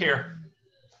 Thank you. take care.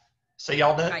 See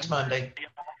y'all next Bye. Monday.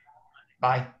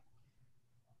 Bye.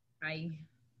 Bye.